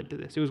that led to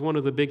this. It was one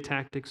of the big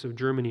tactics of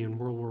Germany in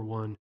World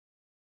War I,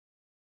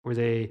 where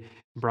they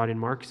brought in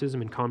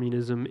Marxism and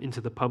communism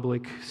into the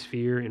public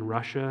sphere in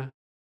Russia,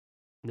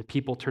 and the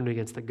people turned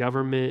against the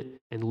government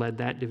and led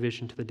that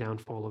division to the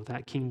downfall of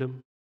that kingdom,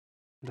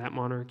 that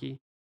monarchy.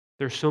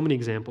 There are so many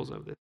examples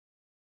of this.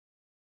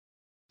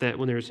 That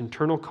when there's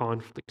internal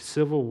conflict,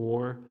 civil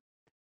war,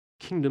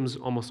 kingdoms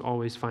almost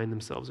always find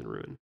themselves in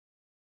ruin.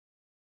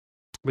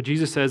 But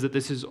Jesus says that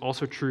this is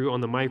also true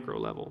on the micro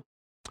level.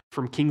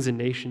 From kings and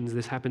nations,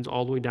 this happens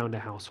all the way down to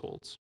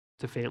households,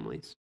 to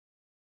families.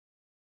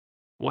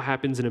 What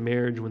happens in a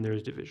marriage when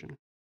there's division?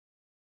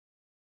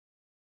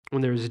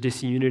 When there's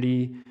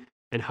disunity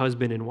and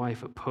husband and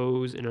wife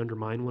oppose and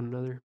undermine one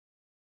another?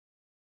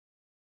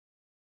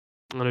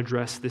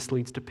 Unaddressed, this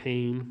leads to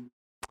pain,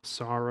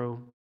 sorrow,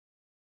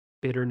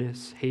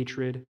 bitterness,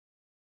 hatred.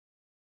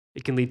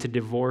 It can lead to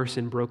divorce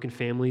and broken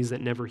families that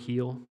never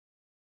heal.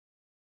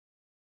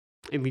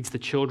 It leads to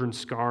children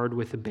scarred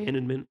with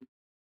abandonment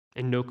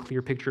and no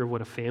clear picture of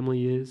what a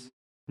family is,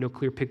 no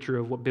clear picture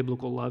of what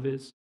biblical love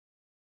is.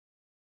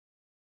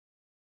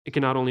 It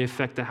can not only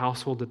affect the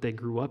household that they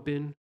grew up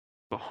in,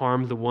 but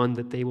harm the one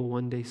that they will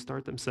one day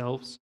start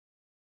themselves.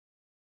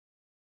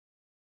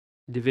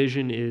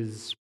 Division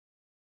is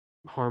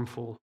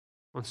harmful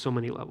on so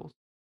many levels.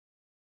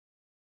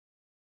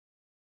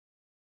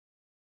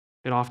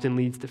 It often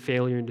leads to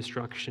failure and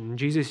destruction.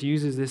 Jesus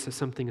uses this as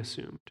something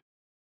assumed,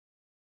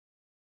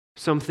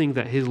 something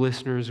that his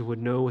listeners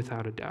would know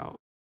without a doubt,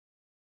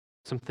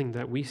 something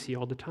that we see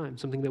all the time,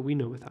 something that we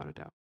know without a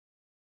doubt.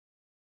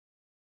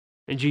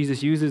 And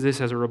Jesus uses this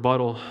as a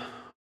rebuttal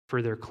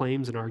for their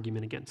claims and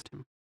argument against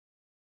him.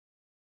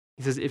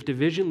 He says, if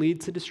division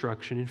leads to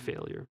destruction and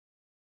failure,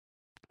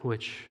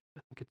 which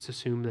I think it's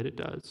assumed that it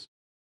does,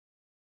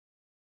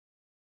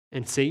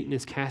 and Satan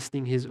is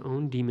casting his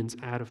own demons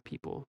out of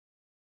people,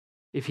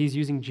 if he's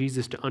using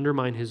Jesus to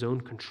undermine his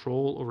own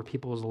control over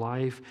people's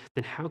life,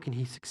 then how can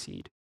he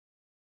succeed?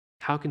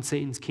 How can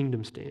Satan's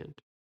kingdom stand?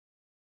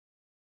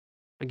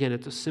 Again,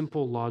 it's a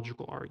simple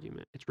logical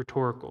argument. It's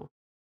rhetorical.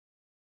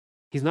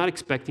 He's not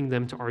expecting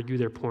them to argue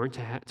their point,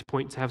 to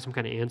have some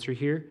kind of answer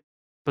here,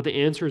 but the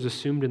answer is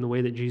assumed in the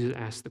way that Jesus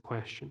asked the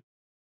question.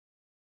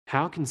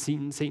 How can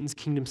Satan's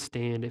kingdom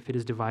stand if it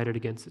is divided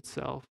against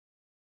itself?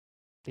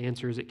 The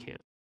answer is it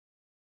can't.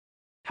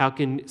 How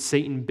can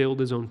Satan build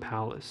his own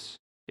palace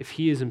if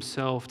he is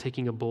himself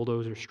taking a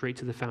bulldozer straight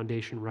to the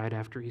foundation right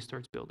after he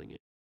starts building it?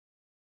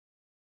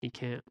 He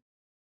can't.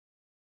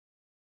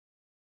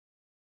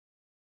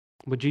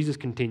 But Jesus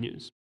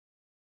continues.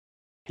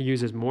 He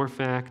uses more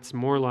facts,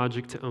 more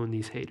logic to own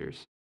these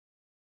haters.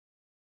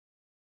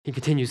 He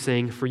continues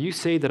saying, for you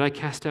say that I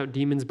cast out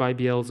demons by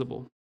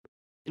Beelzebul.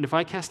 And if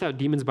I cast out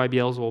demons by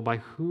Beelzebul, by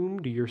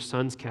whom do your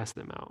sons cast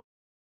them out?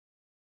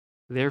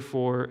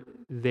 Therefore,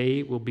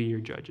 they will be your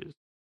judges.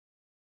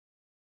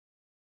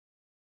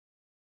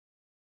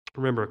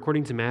 Remember,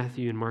 according to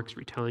Matthew and Mark's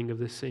retelling of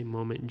this same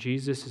moment,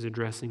 Jesus is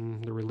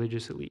addressing the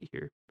religious elite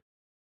here.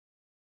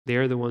 They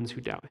are the ones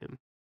who doubt him.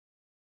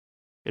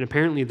 And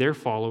apparently their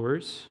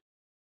followers,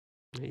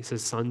 he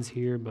says sons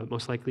here, but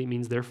most likely it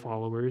means their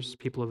followers,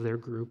 people of their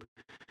group,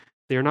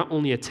 they are not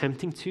only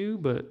attempting to,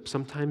 but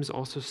sometimes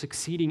also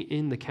succeeding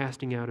in the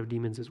casting out of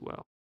demons as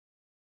well.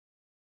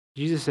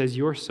 Jesus says,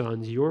 your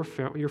sons, your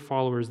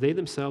followers, they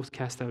themselves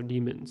cast out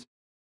demons.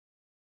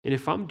 And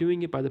if I'm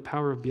doing it by the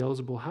power of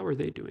Beelzebul, how are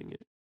they doing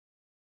it?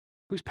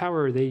 Whose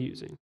power are they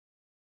using?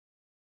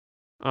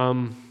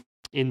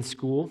 In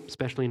school,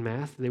 especially in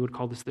math, they would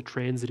call this the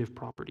transitive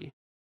property.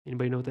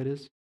 Anybody know what that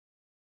is?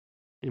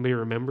 Anybody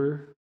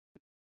remember?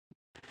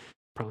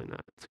 Probably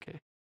not. It's okay.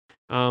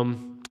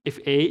 If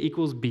A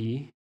equals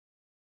B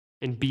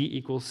and B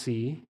equals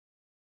C,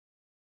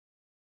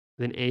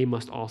 then A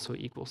must also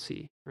equal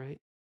C, right?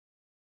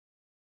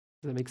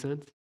 Does that make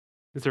sense?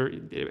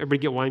 Everybody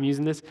get why I'm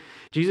using this?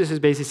 Jesus is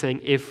basically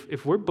saying,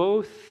 if we're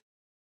both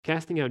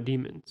casting out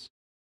demons,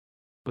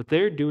 but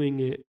they're doing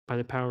it by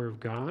the power of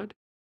God,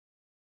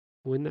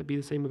 wouldn't that be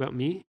the same about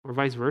me? Or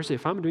vice versa,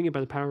 if I'm doing it by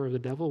the power of the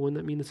devil, wouldn't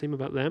that mean the same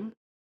about them?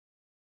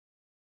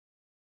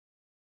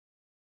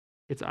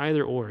 It's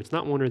either or. It's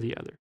not one or the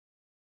other.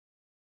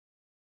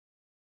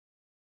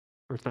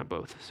 Or it's not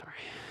both, sorry.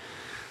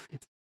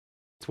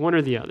 It's one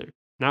or the other,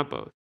 not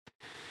both.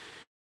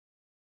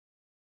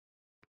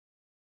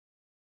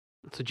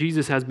 So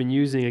Jesus has been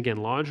using, again,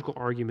 logical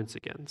arguments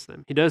against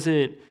them. He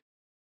doesn't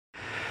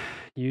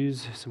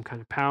use some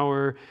kind of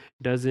power,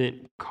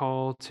 doesn't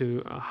call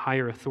to a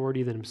higher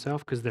authority than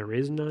himself because there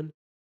is none,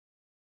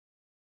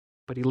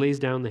 but he lays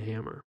down the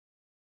hammer.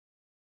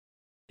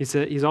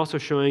 He's also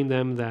showing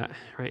them that,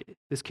 right,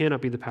 this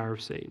cannot be the power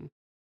of Satan.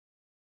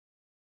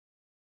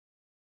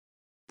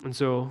 And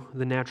so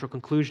the natural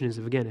conclusion is,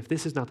 again, if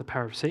this is not the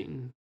power of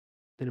Satan,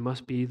 then it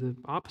must be the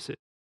opposite,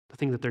 the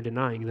thing that they're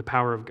denying, the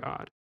power of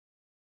God.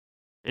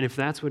 And if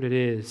that's what it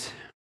is,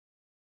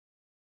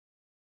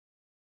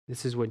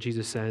 this is what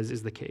Jesus says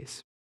is the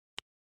case.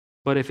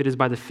 But if it is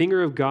by the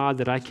finger of God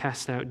that I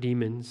cast out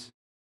demons,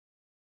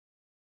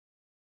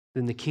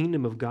 then the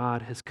kingdom of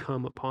God has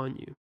come upon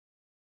you.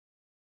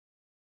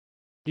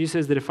 Jesus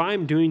says that if I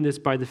am doing this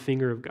by the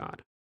finger of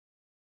God,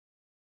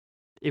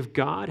 if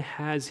God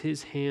has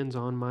his hands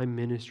on my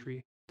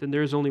ministry, then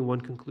there is only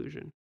one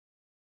conclusion.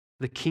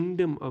 The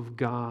kingdom of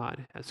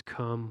God has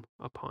come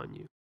upon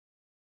you.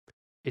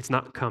 It's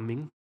not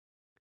coming.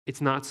 It's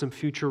not some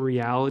future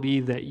reality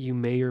that you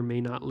may or may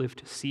not live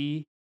to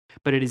see,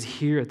 but it is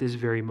here at this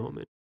very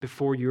moment,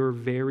 before your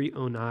very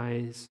own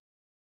eyes,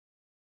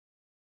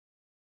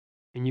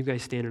 and you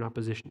guys stand in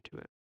opposition to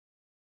it.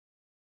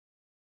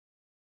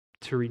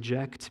 To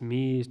reject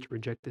me is to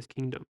reject this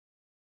kingdom.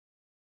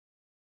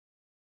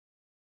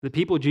 The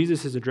people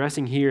Jesus is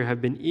addressing here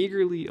have been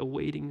eagerly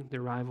awaiting the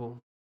arrival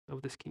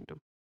of this kingdom.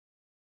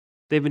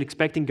 They've been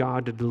expecting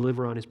God to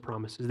deliver on his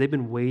promises. They've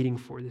been waiting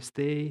for this.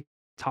 They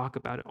talk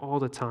about it all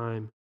the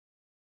time.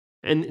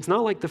 And it's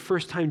not like the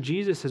first time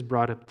Jesus has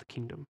brought up the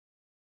kingdom.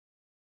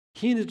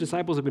 He and his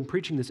disciples have been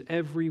preaching this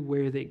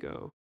everywhere they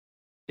go.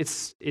 It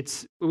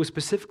was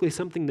specifically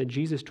something that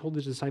Jesus told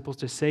his disciples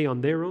to say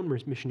on their own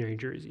missionary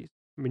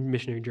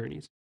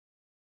journeys.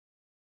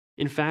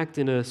 In fact,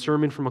 in a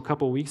sermon from a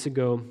couple weeks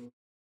ago,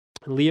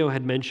 Leo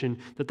had mentioned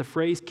that the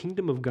phrase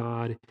kingdom of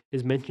God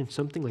is mentioned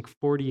something like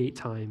 48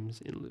 times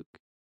in Luke.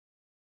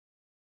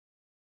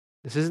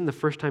 This isn't the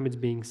first time it's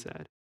being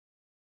said.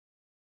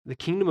 The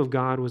kingdom of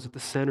God was at the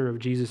center of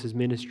Jesus'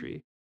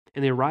 ministry,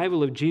 and the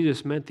arrival of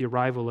Jesus meant the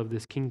arrival of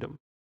this kingdom,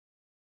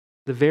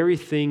 the very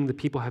thing the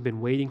people have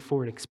been waiting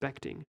for and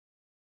expecting.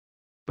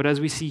 But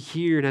as we see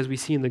here and as we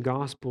see in the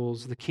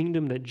Gospels, the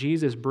kingdom that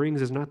Jesus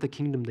brings is not the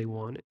kingdom they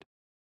wanted.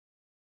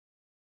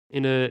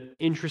 In an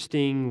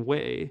interesting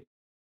way,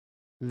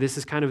 this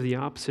is kind of the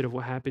opposite of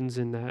what happens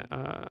in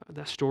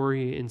that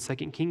story in 2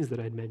 Kings that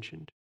I'd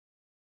mentioned,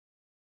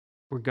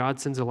 where God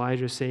sends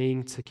Elijah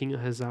saying to King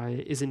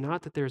Ahaziah, "Is it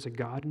not that there is a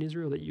God in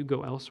Israel that you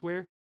go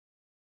elsewhere?"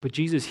 But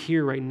Jesus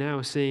here right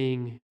now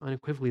saying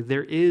unequivocally,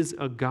 there is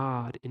a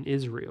God in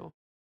Israel.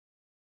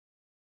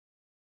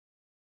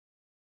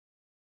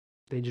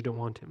 They just don't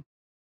want him.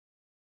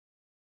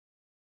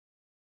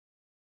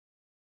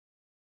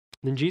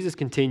 Then Jesus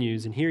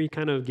continues, and here he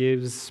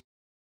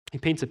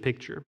paints a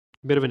picture,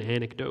 a bit of an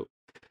anecdote.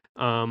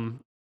 And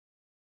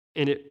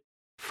it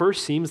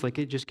first seems like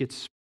it just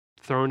gets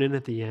thrown in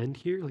at the end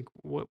here, like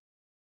what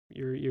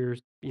you're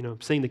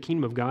saying the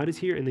kingdom of God is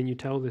here, and then you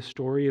tell this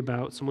story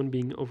about someone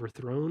being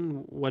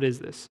overthrown. What is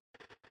this?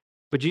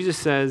 But Jesus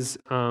says,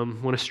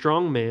 when a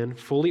strong man,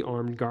 fully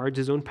armed, guards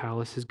his own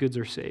palace, his goods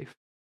are safe.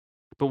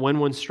 But when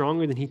one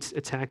stronger than he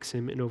attacks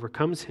him and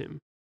overcomes him,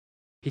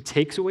 he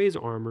takes away his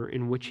armor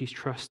in which he's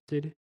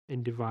trusted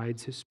and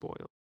divides his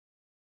spoil.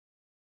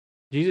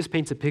 Jesus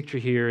paints a picture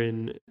here,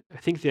 and I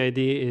think the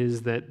idea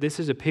is that this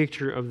is a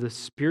picture of the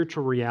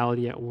spiritual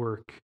reality at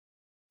work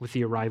with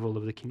the arrival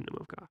of the kingdom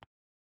of God.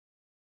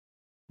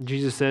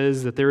 Jesus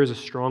says that there is a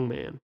strong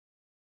man.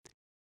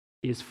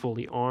 He is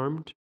fully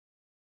armed.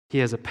 He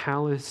has a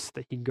palace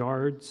that he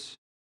guards,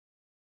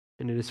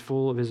 and it is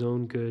full of his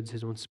own goods,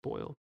 his own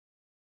spoil.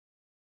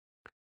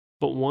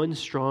 But one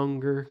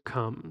stronger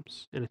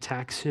comes and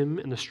attacks him,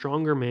 and the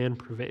stronger man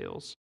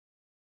prevails.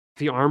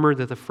 The armor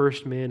that the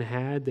first man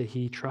had that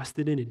he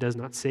trusted in, it does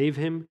not save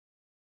him,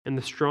 and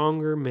the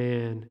stronger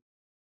man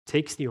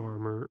takes the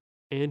armor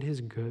and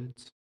his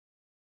goods.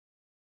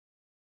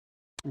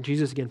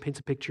 Jesus, again, paints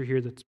a picture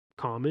here that's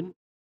common,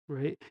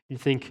 right? You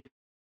think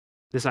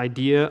this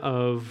idea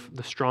of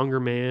the stronger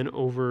man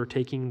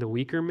overtaking the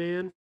weaker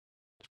man,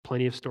 there's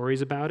plenty of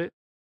stories about it,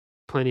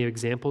 plenty of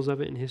examples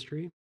of it in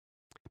history.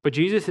 But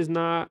Jesus is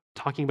not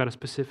talking about a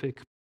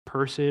specific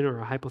person or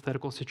a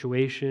hypothetical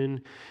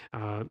situation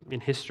in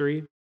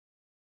history,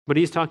 but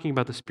he's talking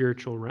about the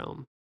spiritual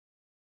realm.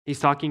 He's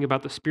talking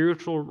about the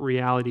spiritual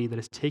reality that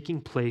is taking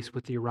place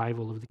with the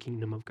arrival of the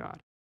kingdom of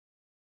God.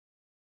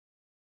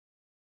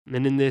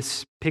 And in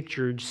this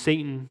picture,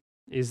 Satan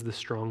is the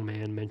strong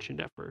man mentioned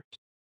at first.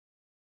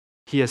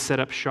 He has set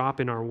up shop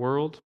in our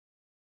world.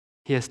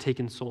 He has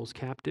taken souls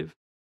captive.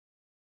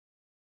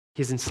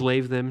 He has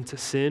enslaved them to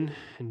sin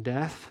and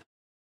death.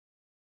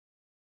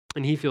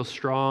 And he feels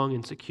strong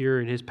and secure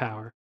in his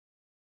power.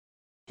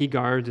 He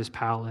guards his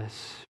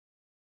palace,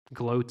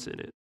 gloats in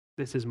it.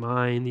 This is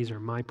mine. These are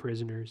my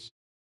prisoners.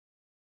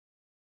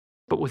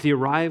 But with the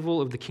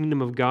arrival of the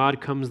kingdom of God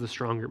comes the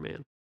stronger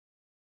man.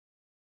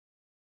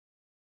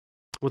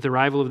 With the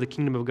arrival of the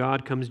kingdom of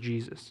God comes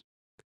Jesus.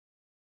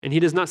 And he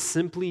does not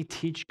simply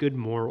teach good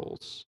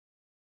morals.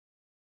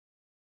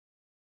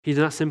 He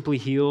does not simply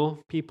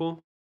heal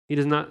people. He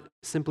does not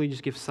simply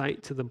just give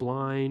sight to the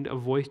blind, a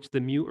voice to the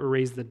mute, or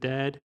raise the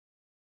dead.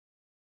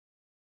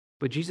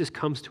 But Jesus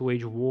comes to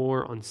wage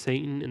war on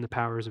Satan and the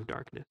powers of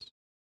darkness.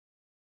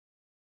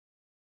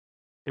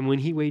 And when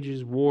he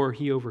wages war,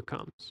 he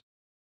overcomes.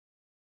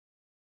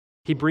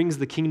 He brings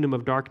the kingdom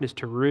of darkness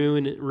to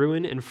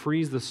ruin and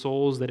frees the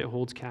souls that it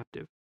holds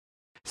captive.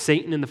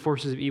 Satan and the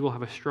forces of evil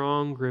have a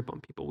strong grip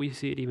on people. We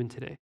see it even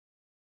today.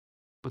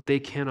 But they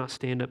cannot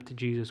stand up to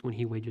Jesus when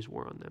he wages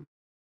war on them.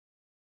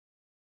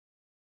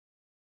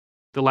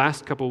 The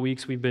last couple of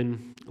weeks, we've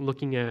been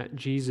looking at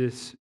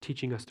Jesus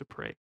teaching us to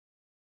pray.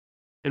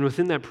 And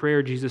within that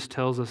prayer, Jesus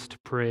tells us to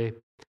pray,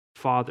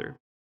 "Father,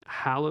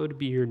 hallowed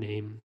be your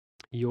name,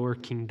 your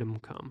kingdom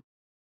come."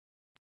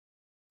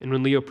 And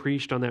when Leo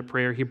preached on that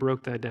prayer, he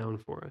broke that down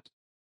for us.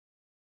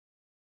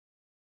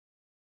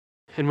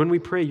 And when we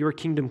pray, "Your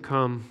kingdom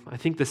come," I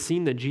think the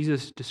scene that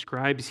Jesus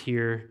describes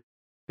here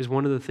is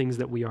one of the things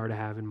that we are to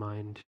have in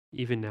mind,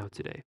 even now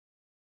today.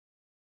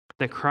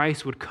 That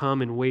Christ would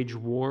come and wage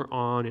war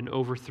on and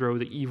overthrow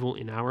the evil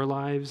in our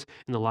lives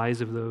and the lives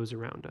of those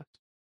around us.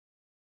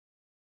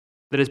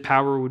 That his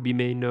power would be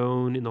made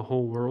known in the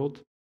whole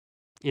world,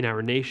 in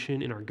our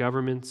nation, in our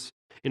governments,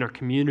 in our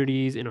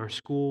communities, in our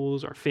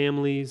schools, our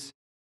families,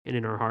 and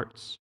in our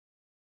hearts.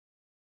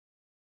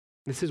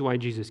 This is why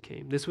Jesus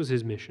came. This was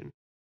his mission.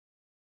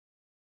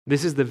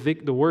 This is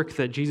the work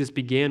that Jesus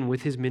began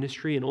with his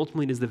ministry, and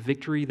ultimately it is the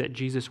victory that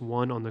Jesus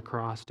won on the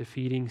cross,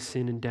 defeating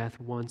sin and death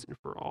once and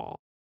for all,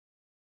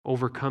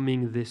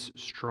 overcoming this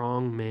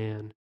strong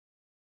man,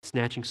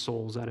 snatching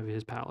souls out of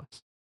his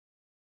palace.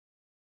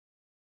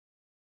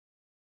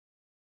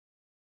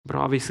 But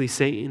obviously,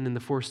 Satan and the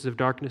forces of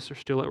darkness are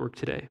still at work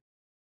today.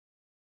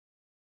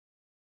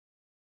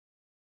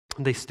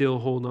 They still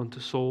hold on to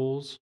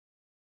souls,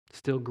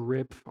 still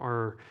grip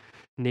our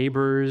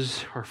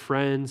neighbors, our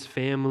friends,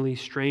 family,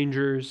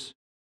 strangers,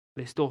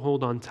 They still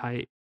hold on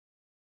tight.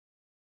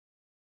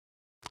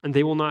 And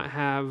they will not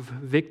have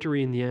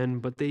victory in the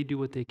end, but they do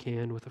what they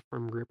can with a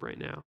firm grip right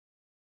now.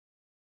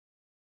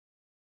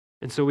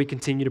 And so we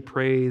continue to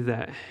pray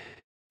that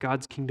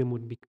God's kingdom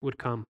would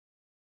come,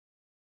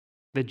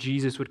 that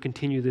Jesus would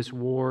continue this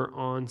war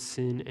on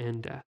sin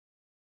and death.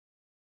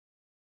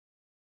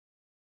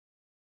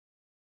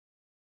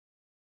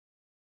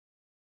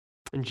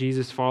 And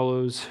Jesus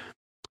follows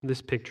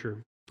this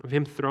picture of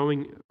him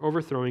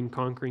overthrowing,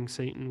 conquering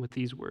Satan with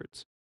these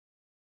words: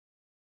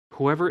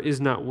 "Whoever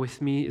is not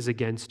with me is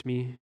against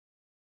me,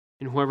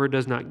 and whoever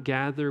does not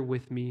gather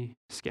with me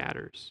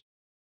scatters."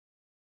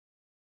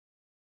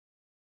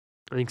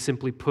 I think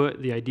simply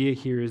put, the idea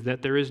here is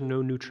that there is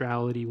no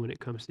neutrality when it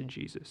comes to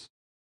Jesus.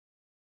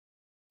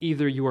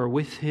 Either you are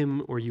with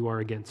him or you are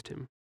against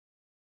him.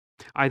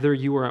 Either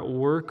you are at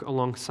work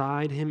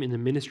alongside him in the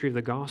ministry of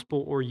the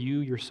gospel, or you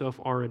yourself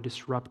are a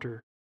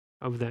disruptor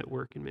of that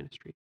work and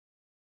ministry.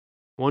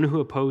 One who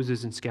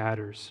opposes and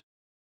scatters.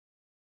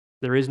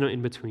 There is no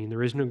in between,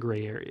 there is no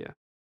gray area.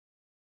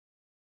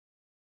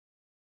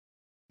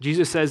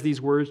 Jesus says these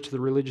words to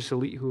the religious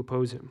elite who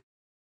oppose him,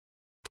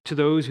 to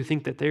those who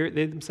think that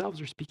they themselves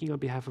are speaking on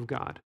behalf of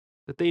God,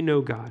 that they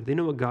know God, they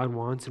know what God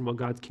wants and what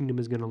God's kingdom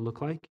is going to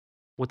look like,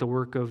 what the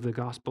work of the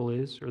gospel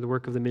is, or the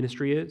work of the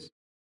ministry is.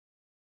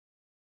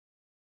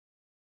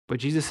 But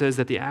Jesus says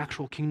that the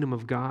actual kingdom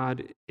of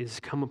God is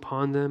come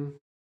upon them.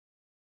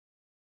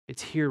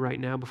 It's here right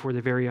now before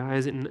their very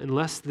eyes. And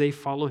unless they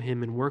follow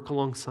him and work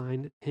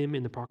alongside him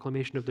in the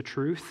proclamation of the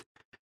truth,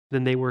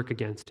 then they work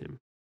against him,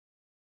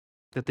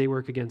 that they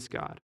work against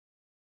God.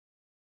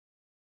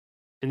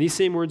 And these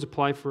same words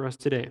apply for us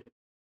today.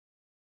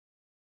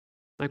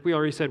 Like we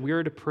already said, we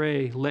are to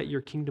pray, let your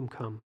kingdom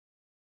come.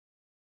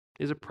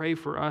 It is a pray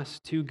for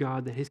us to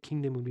God that his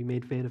kingdom would be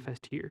made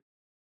manifest here.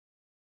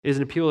 It is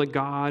an appeal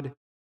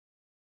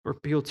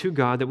to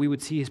God that we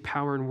would see his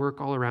power and work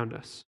all around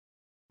us,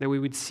 that we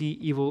would see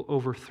evil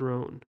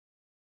overthrown.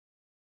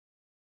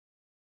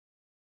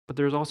 But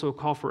there's also a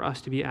call for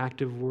us to be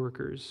active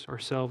workers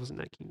ourselves in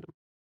that kingdom.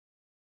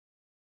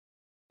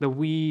 That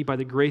we, by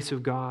the grace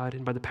of God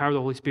and by the power of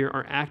the Holy Spirit,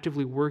 are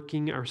actively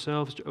working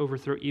ourselves to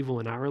overthrow evil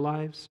in our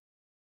lives,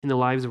 in the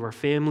lives of our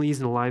families,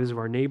 in the lives of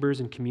our neighbors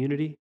and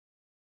community.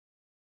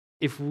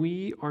 If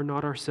we are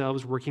not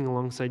ourselves working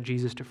alongside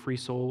Jesus to free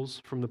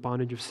souls from the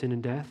bondage of sin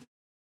and death,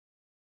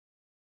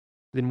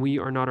 then we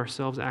are not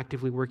ourselves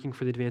actively working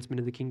for the advancement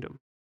of the kingdom.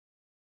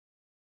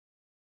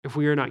 If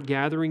we are not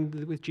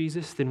gathering with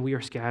Jesus, then we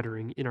are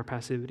scattering in our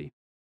passivity.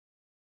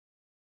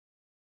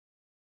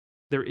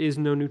 There is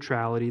no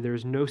neutrality. There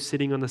is no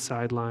sitting on the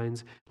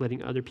sidelines,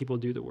 letting other people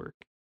do the work.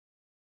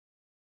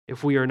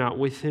 If we are not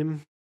with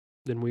him,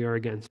 then we are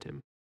against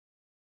him.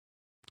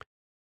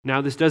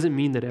 Now, this doesn't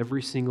mean that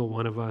every single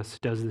one of us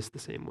does this the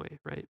same way,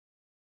 right?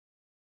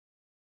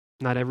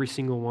 Not every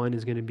single one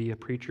is going to be a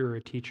preacher or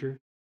a teacher.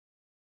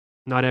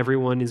 Not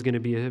everyone is going to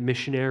be a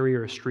missionary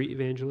or a street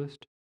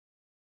evangelist.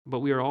 But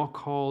we are all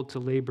called to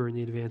labor in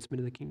the advancement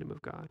of the kingdom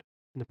of God,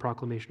 in the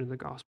proclamation of the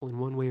gospel in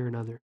one way or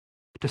another.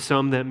 To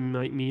some, that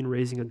might mean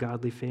raising a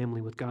godly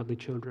family with godly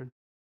children.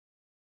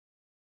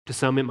 To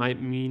some, it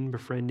might mean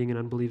befriending an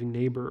unbelieving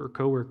neighbor or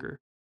coworker.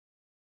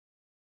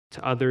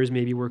 To others,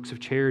 maybe works of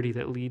charity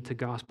that lead to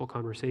gospel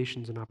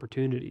conversations and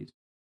opportunities.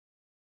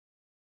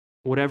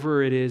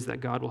 Whatever it is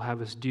that God will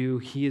have us do,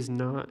 he is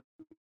not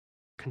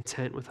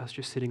content with us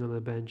just sitting on the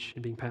bench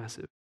and being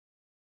passive.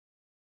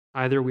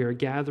 Either we are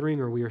gathering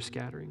or we are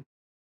scattering.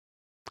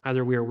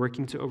 Either we are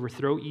working to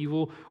overthrow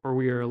evil or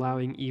we are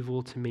allowing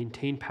evil to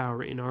maintain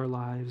power in our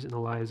lives and the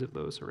lives of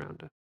those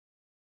around us.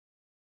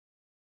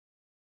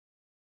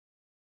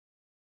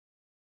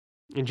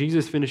 And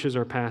Jesus finishes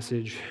our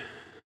passage,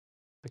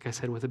 like I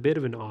said, with a bit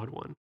of an odd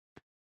one.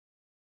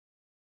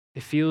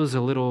 It feels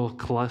a little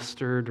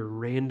clustered or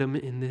random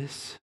in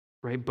this,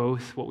 right?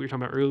 Both what we were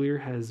talking about earlier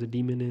has a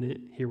demon in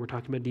it. Here we're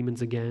talking about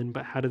demons again,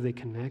 but how do they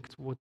connect?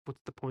 What's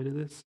the point of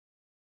this?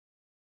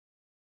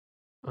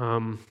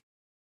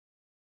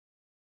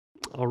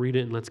 I'll read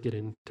it and let's get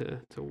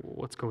into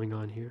what's going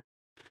on here.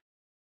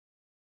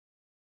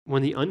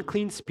 When the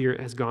unclean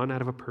spirit has gone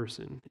out of a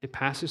person, it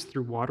passes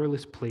through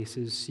waterless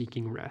places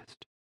seeking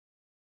rest.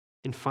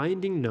 And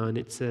finding none,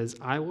 it says,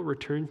 "I will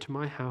return to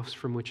my house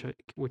from which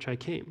I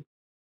came."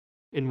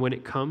 And when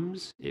it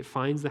comes, it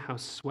finds the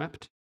house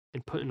swept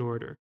and put in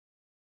order.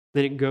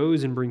 Then it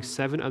goes and brings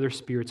 7 other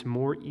spirits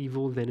more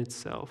evil than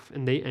itself,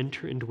 and they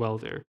enter and dwell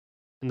there.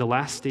 And the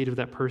last state of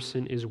that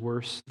person is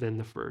worse than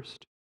the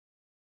first.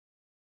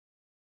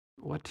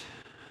 What?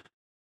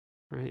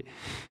 Right?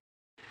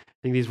 I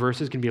think these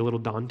verses can be a little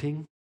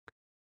daunting.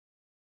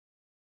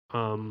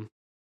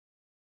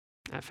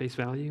 At face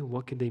value,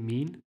 what could they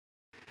mean?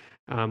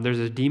 There's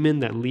a demon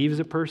that leaves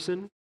a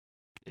person.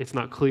 It's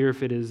not clear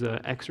if it is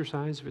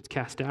exorcised, if it's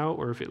cast out,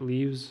 or if it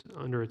leaves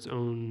under its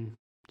own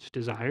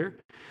desire.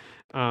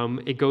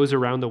 It goes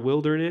around the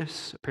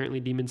wilderness. Apparently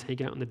demons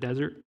hang out in the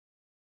desert.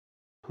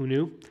 Who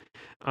knew?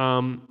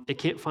 It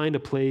can't find a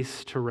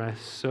place to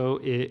rest, so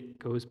it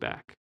goes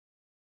back.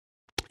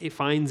 it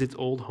finds its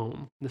old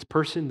home. This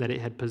person that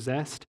it had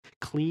possessed,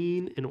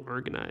 clean and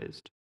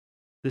organized.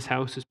 This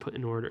house is put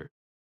in order.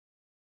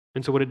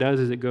 And so what it does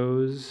is it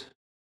goes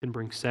and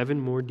brings 7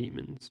 more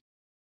demons,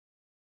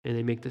 and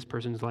they make this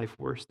person's life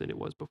worse than it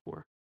was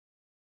before.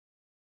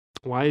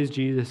 Why is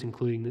Jesus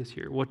including this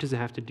here? What does it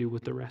have to do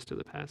with the rest of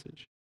the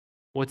passage?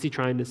 What's he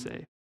trying to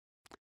say?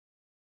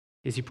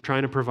 Is he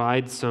trying to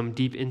provide some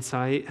deep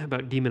insight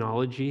about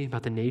demonology,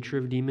 about the nature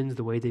of demons,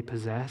 the way they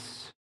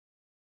possess?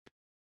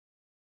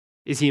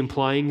 Is he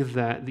implying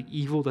that the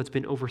evil that's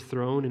been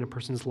overthrown in a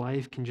person's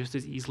life can just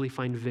as easily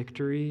find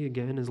victory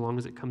again as long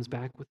as it comes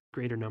back with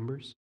greater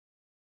numbers?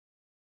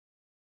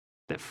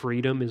 That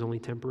freedom is only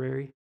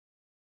temporary?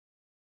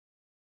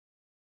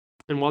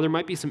 And while there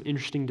might be some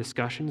interesting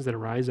discussions that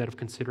arise out of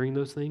considering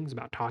those things,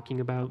 about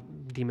talking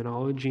about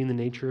demonology and the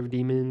nature of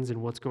demons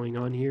and what's going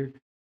on here,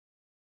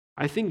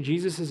 I think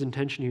Jesus'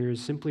 intention here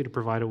is simply to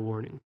provide a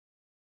warning.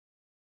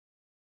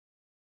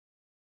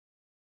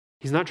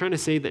 He's not trying to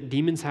say that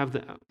demons have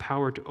the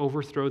power to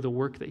overthrow the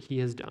work that he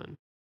has done.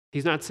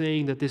 He's not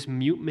saying that this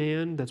mute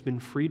man that's been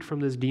freed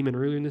from this demon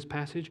earlier in this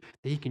passage,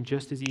 that he can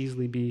just as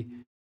easily be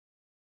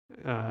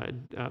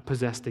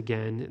possessed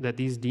again, that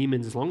these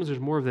demons, as long as there's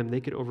more of them,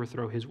 they could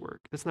overthrow his work.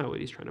 That's not what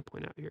he's trying to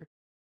point out here.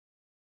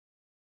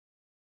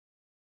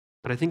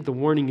 But I think the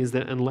warning is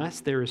that unless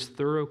there is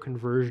thorough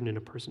conversion in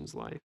a person's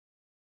life,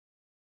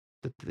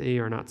 that they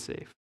are not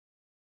safe.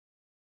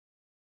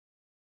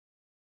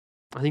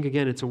 I think,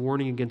 again, it's a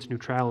warning against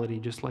neutrality,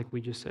 just like we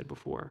just said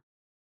before.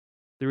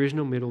 There is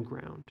no middle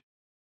ground.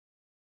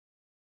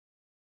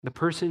 The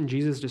person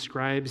Jesus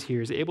describes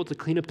here is able to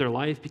clean up their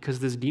life because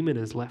this demon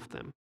has left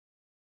them.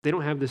 They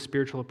don't have this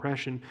spiritual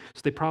oppression,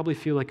 so they probably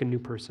feel like a new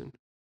person.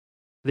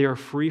 They are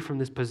free from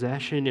this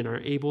possession and are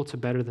able to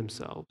better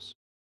themselves.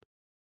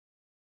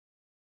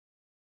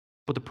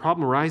 But the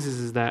problem arises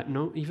is that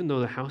even though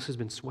the house has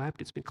been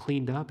swept, it's been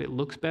cleaned up, it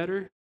looks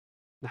better,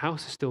 the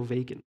house is still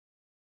vacant.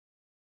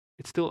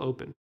 It's still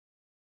open.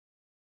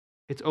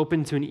 It's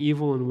open to an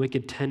evil and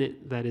wicked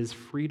tenant that is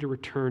free to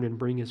return and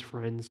bring his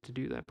friends to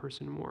do that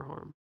person more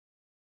harm.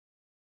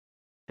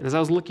 And as I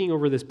was looking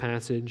over this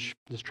passage,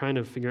 just trying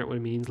to figure out what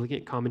it means, looking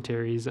at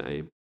commentaries,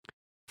 I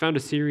found a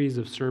series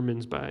of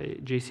sermons by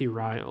J.C.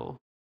 Ryle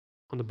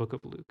on the book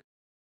of Luke.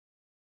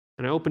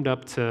 And I opened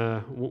up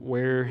to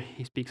where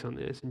he speaks on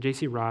this. And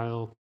J.C.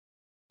 Ryle,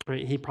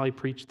 right, he probably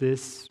preached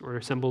this or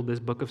assembled this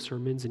book of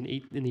sermons in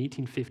the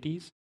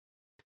 1850s.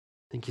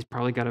 I think he's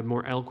probably got a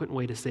more eloquent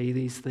way to say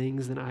these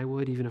things than I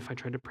would, even if I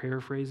tried to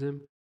paraphrase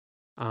him.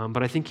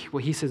 But I think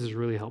what he says is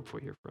really helpful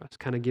here for us.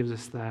 Kind of gives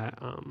us that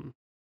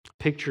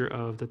picture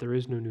of that there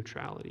is no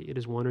neutrality. It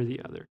is one or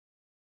the other.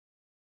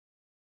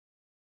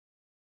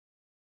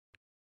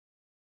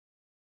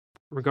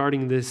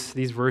 Regarding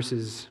these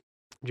verses,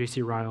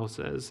 J.C. Ryle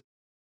says,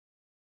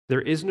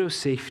 "There is no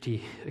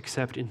safety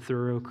except in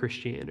thorough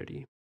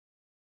Christianity.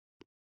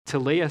 To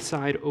lay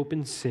aside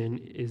open sin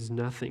is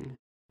nothing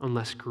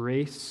unless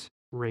grace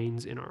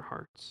reigns in our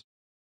hearts.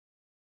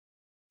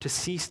 To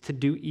cease to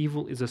do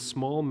evil is a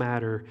small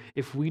matter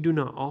if we do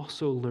not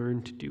also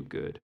learn to do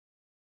good.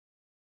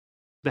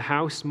 The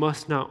house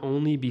must not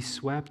only be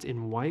swept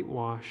and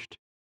whitewashed,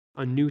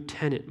 a new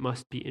tenant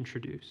must be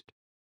introduced.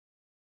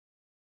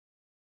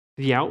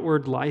 The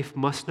outward life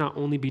must not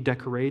only be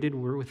decorated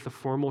with the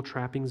formal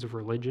trappings of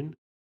religion,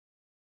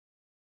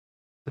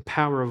 the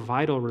power of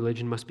vital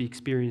religion must be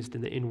experienced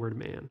in the inward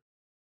man.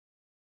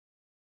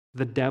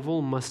 The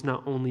devil must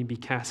not only be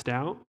cast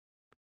out,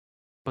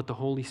 but the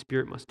Holy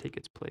Spirit must take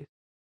its place.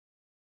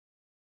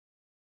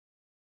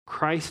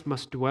 Christ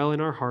must dwell in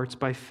our hearts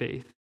by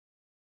faith.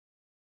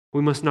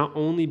 We must not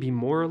only be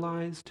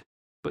moralized,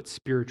 but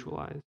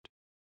spiritualized.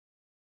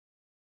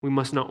 We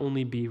must not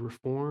only be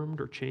reformed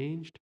or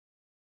changed,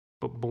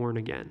 but born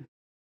again."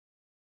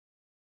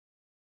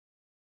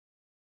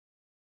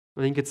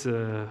 I think it's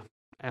a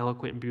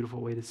eloquent and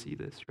beautiful way to see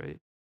this, right?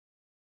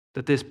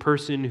 That this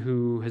person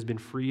who has been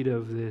freed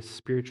of this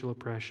spiritual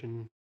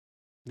oppression,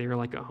 they are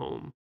like a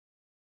home,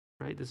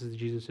 right? This is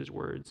Jesus'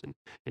 words.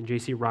 And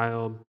J.C.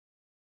 Ryle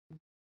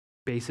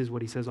bases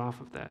what he says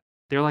off of that.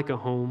 They're like a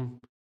home,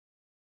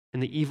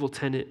 and the evil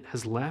tenant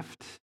has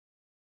left,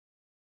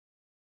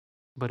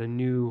 but a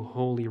new,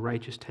 holy,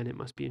 righteous tenant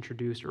must be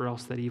introduced, or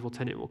else that evil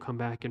tenant will come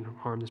back and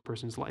harm this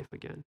person's life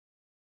again.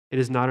 It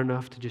is not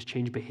enough to just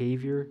change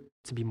behavior,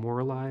 to be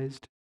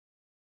moralized,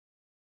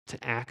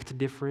 to act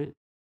different,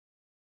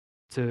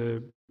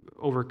 to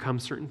overcome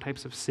certain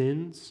types of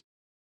sins,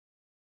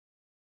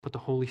 but the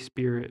Holy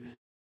Spirit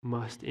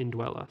must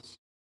indwell us.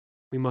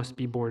 We must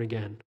be born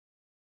again.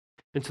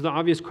 And so the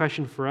obvious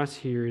question for us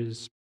here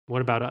is,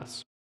 what about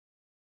us?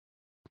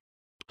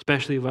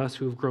 Especially of us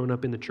who have grown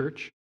up in the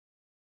church,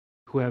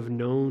 who have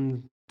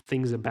known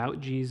things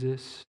about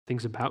Jesus,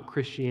 things about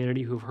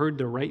Christianity, who have heard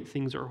the right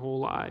things our whole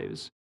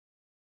lives.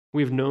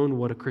 We've known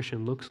what a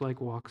Christian looks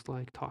like, walks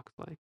like, talks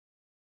like.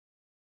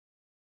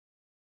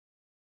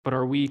 But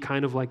are we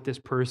kind of like this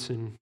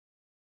person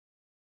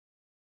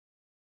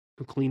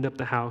who cleaned up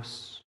the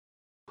house,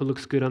 who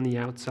looks good on the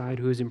outside,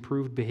 who has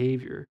improved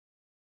behavior,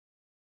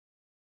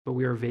 but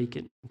we are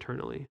vacant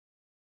internally.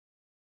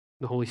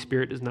 The Holy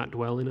Spirit does not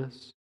dwell in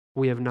us.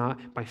 We have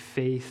not, by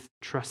faith,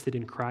 trusted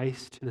in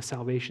Christ and the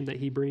salvation that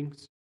he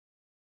brings.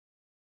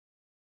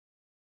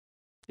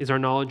 Is our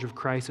knowledge of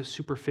Christ a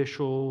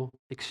superficial,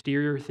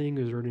 exterior thing,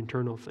 or is it an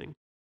internal thing?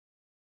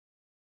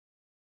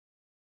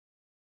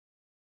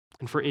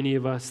 And for any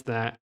of us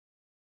that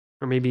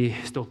are maybe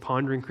still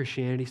pondering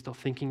Christianity, still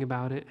thinking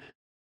about it,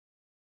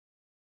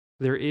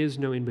 there is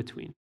no in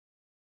between.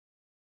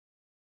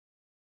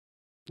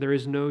 There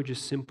is no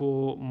just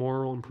simple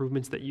moral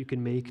improvements that you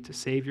can make to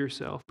save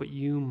yourself, but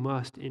you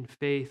must, in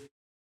faith,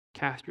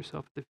 cast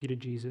yourself at the feet of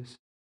Jesus.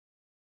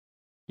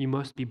 You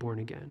must be born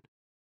again.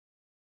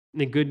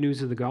 And the good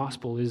news of the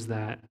gospel is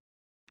that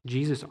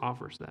Jesus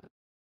offers that.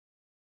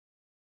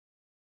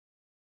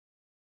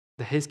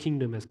 That his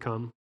kingdom has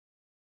come.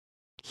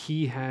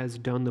 He has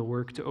done the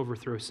work to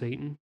overthrow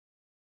Satan,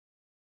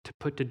 to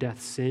put to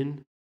death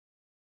sin.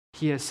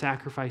 He has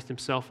sacrificed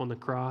himself on the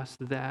cross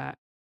that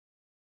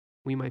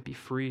we might be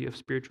free of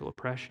spiritual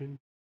oppression,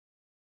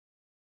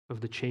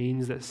 of the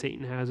chains that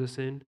Satan has us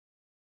in,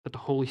 that the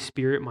Holy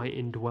Spirit might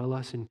indwell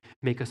us and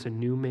make us a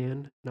new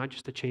man, not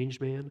just a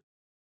changed man,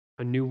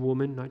 a new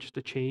woman, not just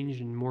a changed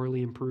and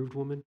morally improved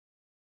woman.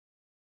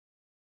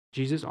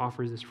 Jesus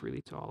offers this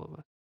freely to all of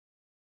us.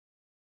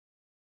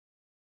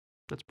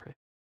 Let's pray.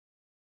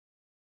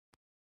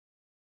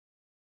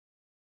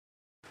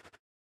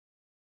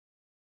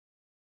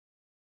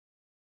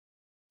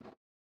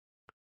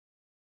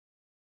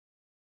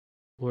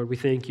 Lord, we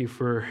thank you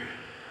for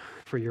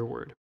your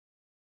word.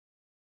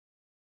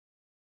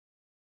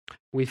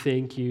 We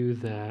thank you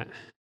that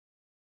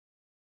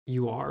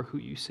you are who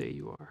you say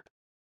you are,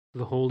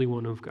 the Holy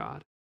One of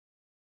God,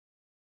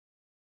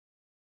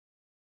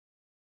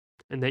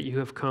 and that you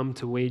have come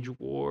to wage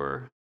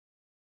war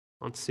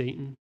on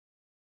Satan,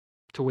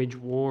 to wage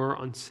war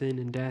on sin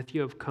and death. You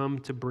have come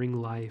to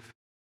bring life,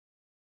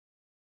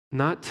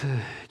 not to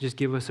just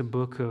give us a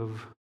book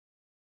of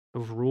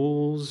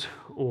rules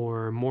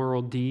or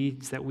moral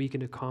deeds that we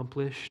can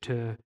accomplish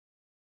to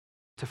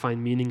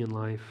find meaning in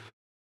life.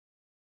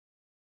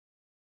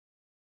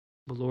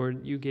 But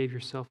Lord, you gave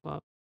yourself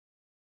up.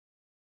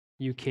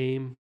 You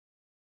came,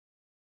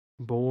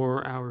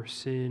 bore our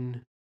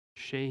sin,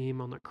 shame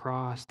on the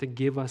cross to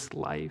give us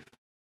life,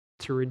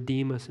 to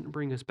redeem us and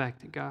bring us back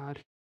to God,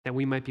 that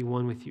we might be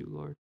one with you,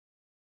 Lord.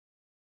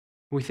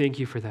 We thank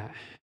you for that.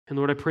 And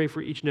Lord, I pray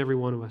for each and every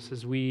one of us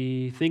as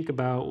we think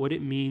about what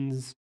it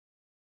means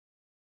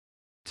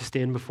to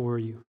stand before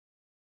you.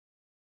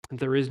 And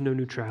there is no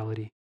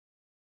neutrality.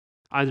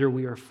 Either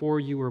we are for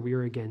you or we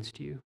are against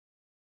you.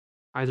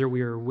 Either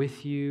we are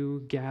with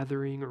you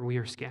gathering or we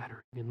are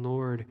scattering. And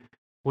Lord,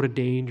 what a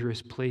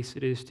dangerous place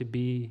it is to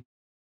be,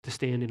 to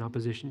stand in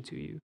opposition to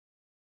you.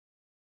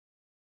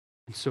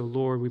 And so,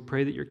 Lord, we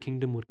pray that your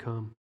kingdom would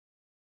come,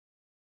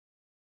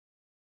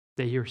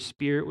 that your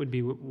spirit would be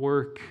at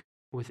work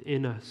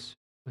within us,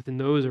 within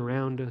those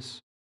around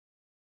us,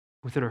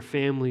 within our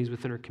families,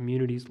 within our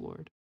communities,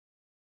 Lord.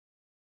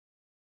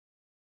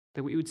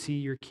 That we would see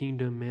your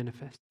kingdom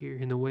manifest here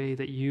in the way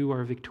that you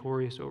are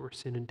victorious over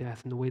sin and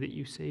death, in the way that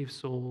you save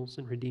souls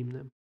and redeem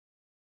them.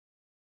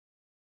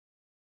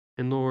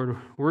 And Lord,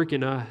 work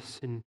in us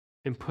and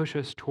push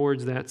us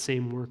towards that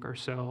same work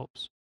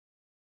ourselves.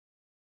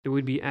 That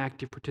we'd be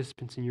active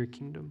participants in your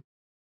kingdom.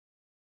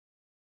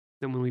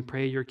 That when we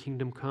pray your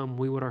kingdom come,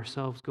 we would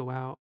ourselves go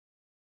out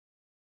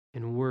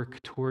and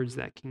work towards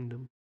that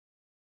kingdom.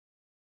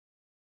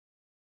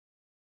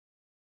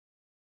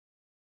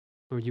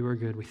 Lord, you are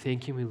good. We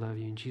thank you and we love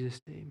you. In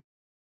Jesus' name,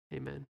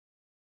 amen.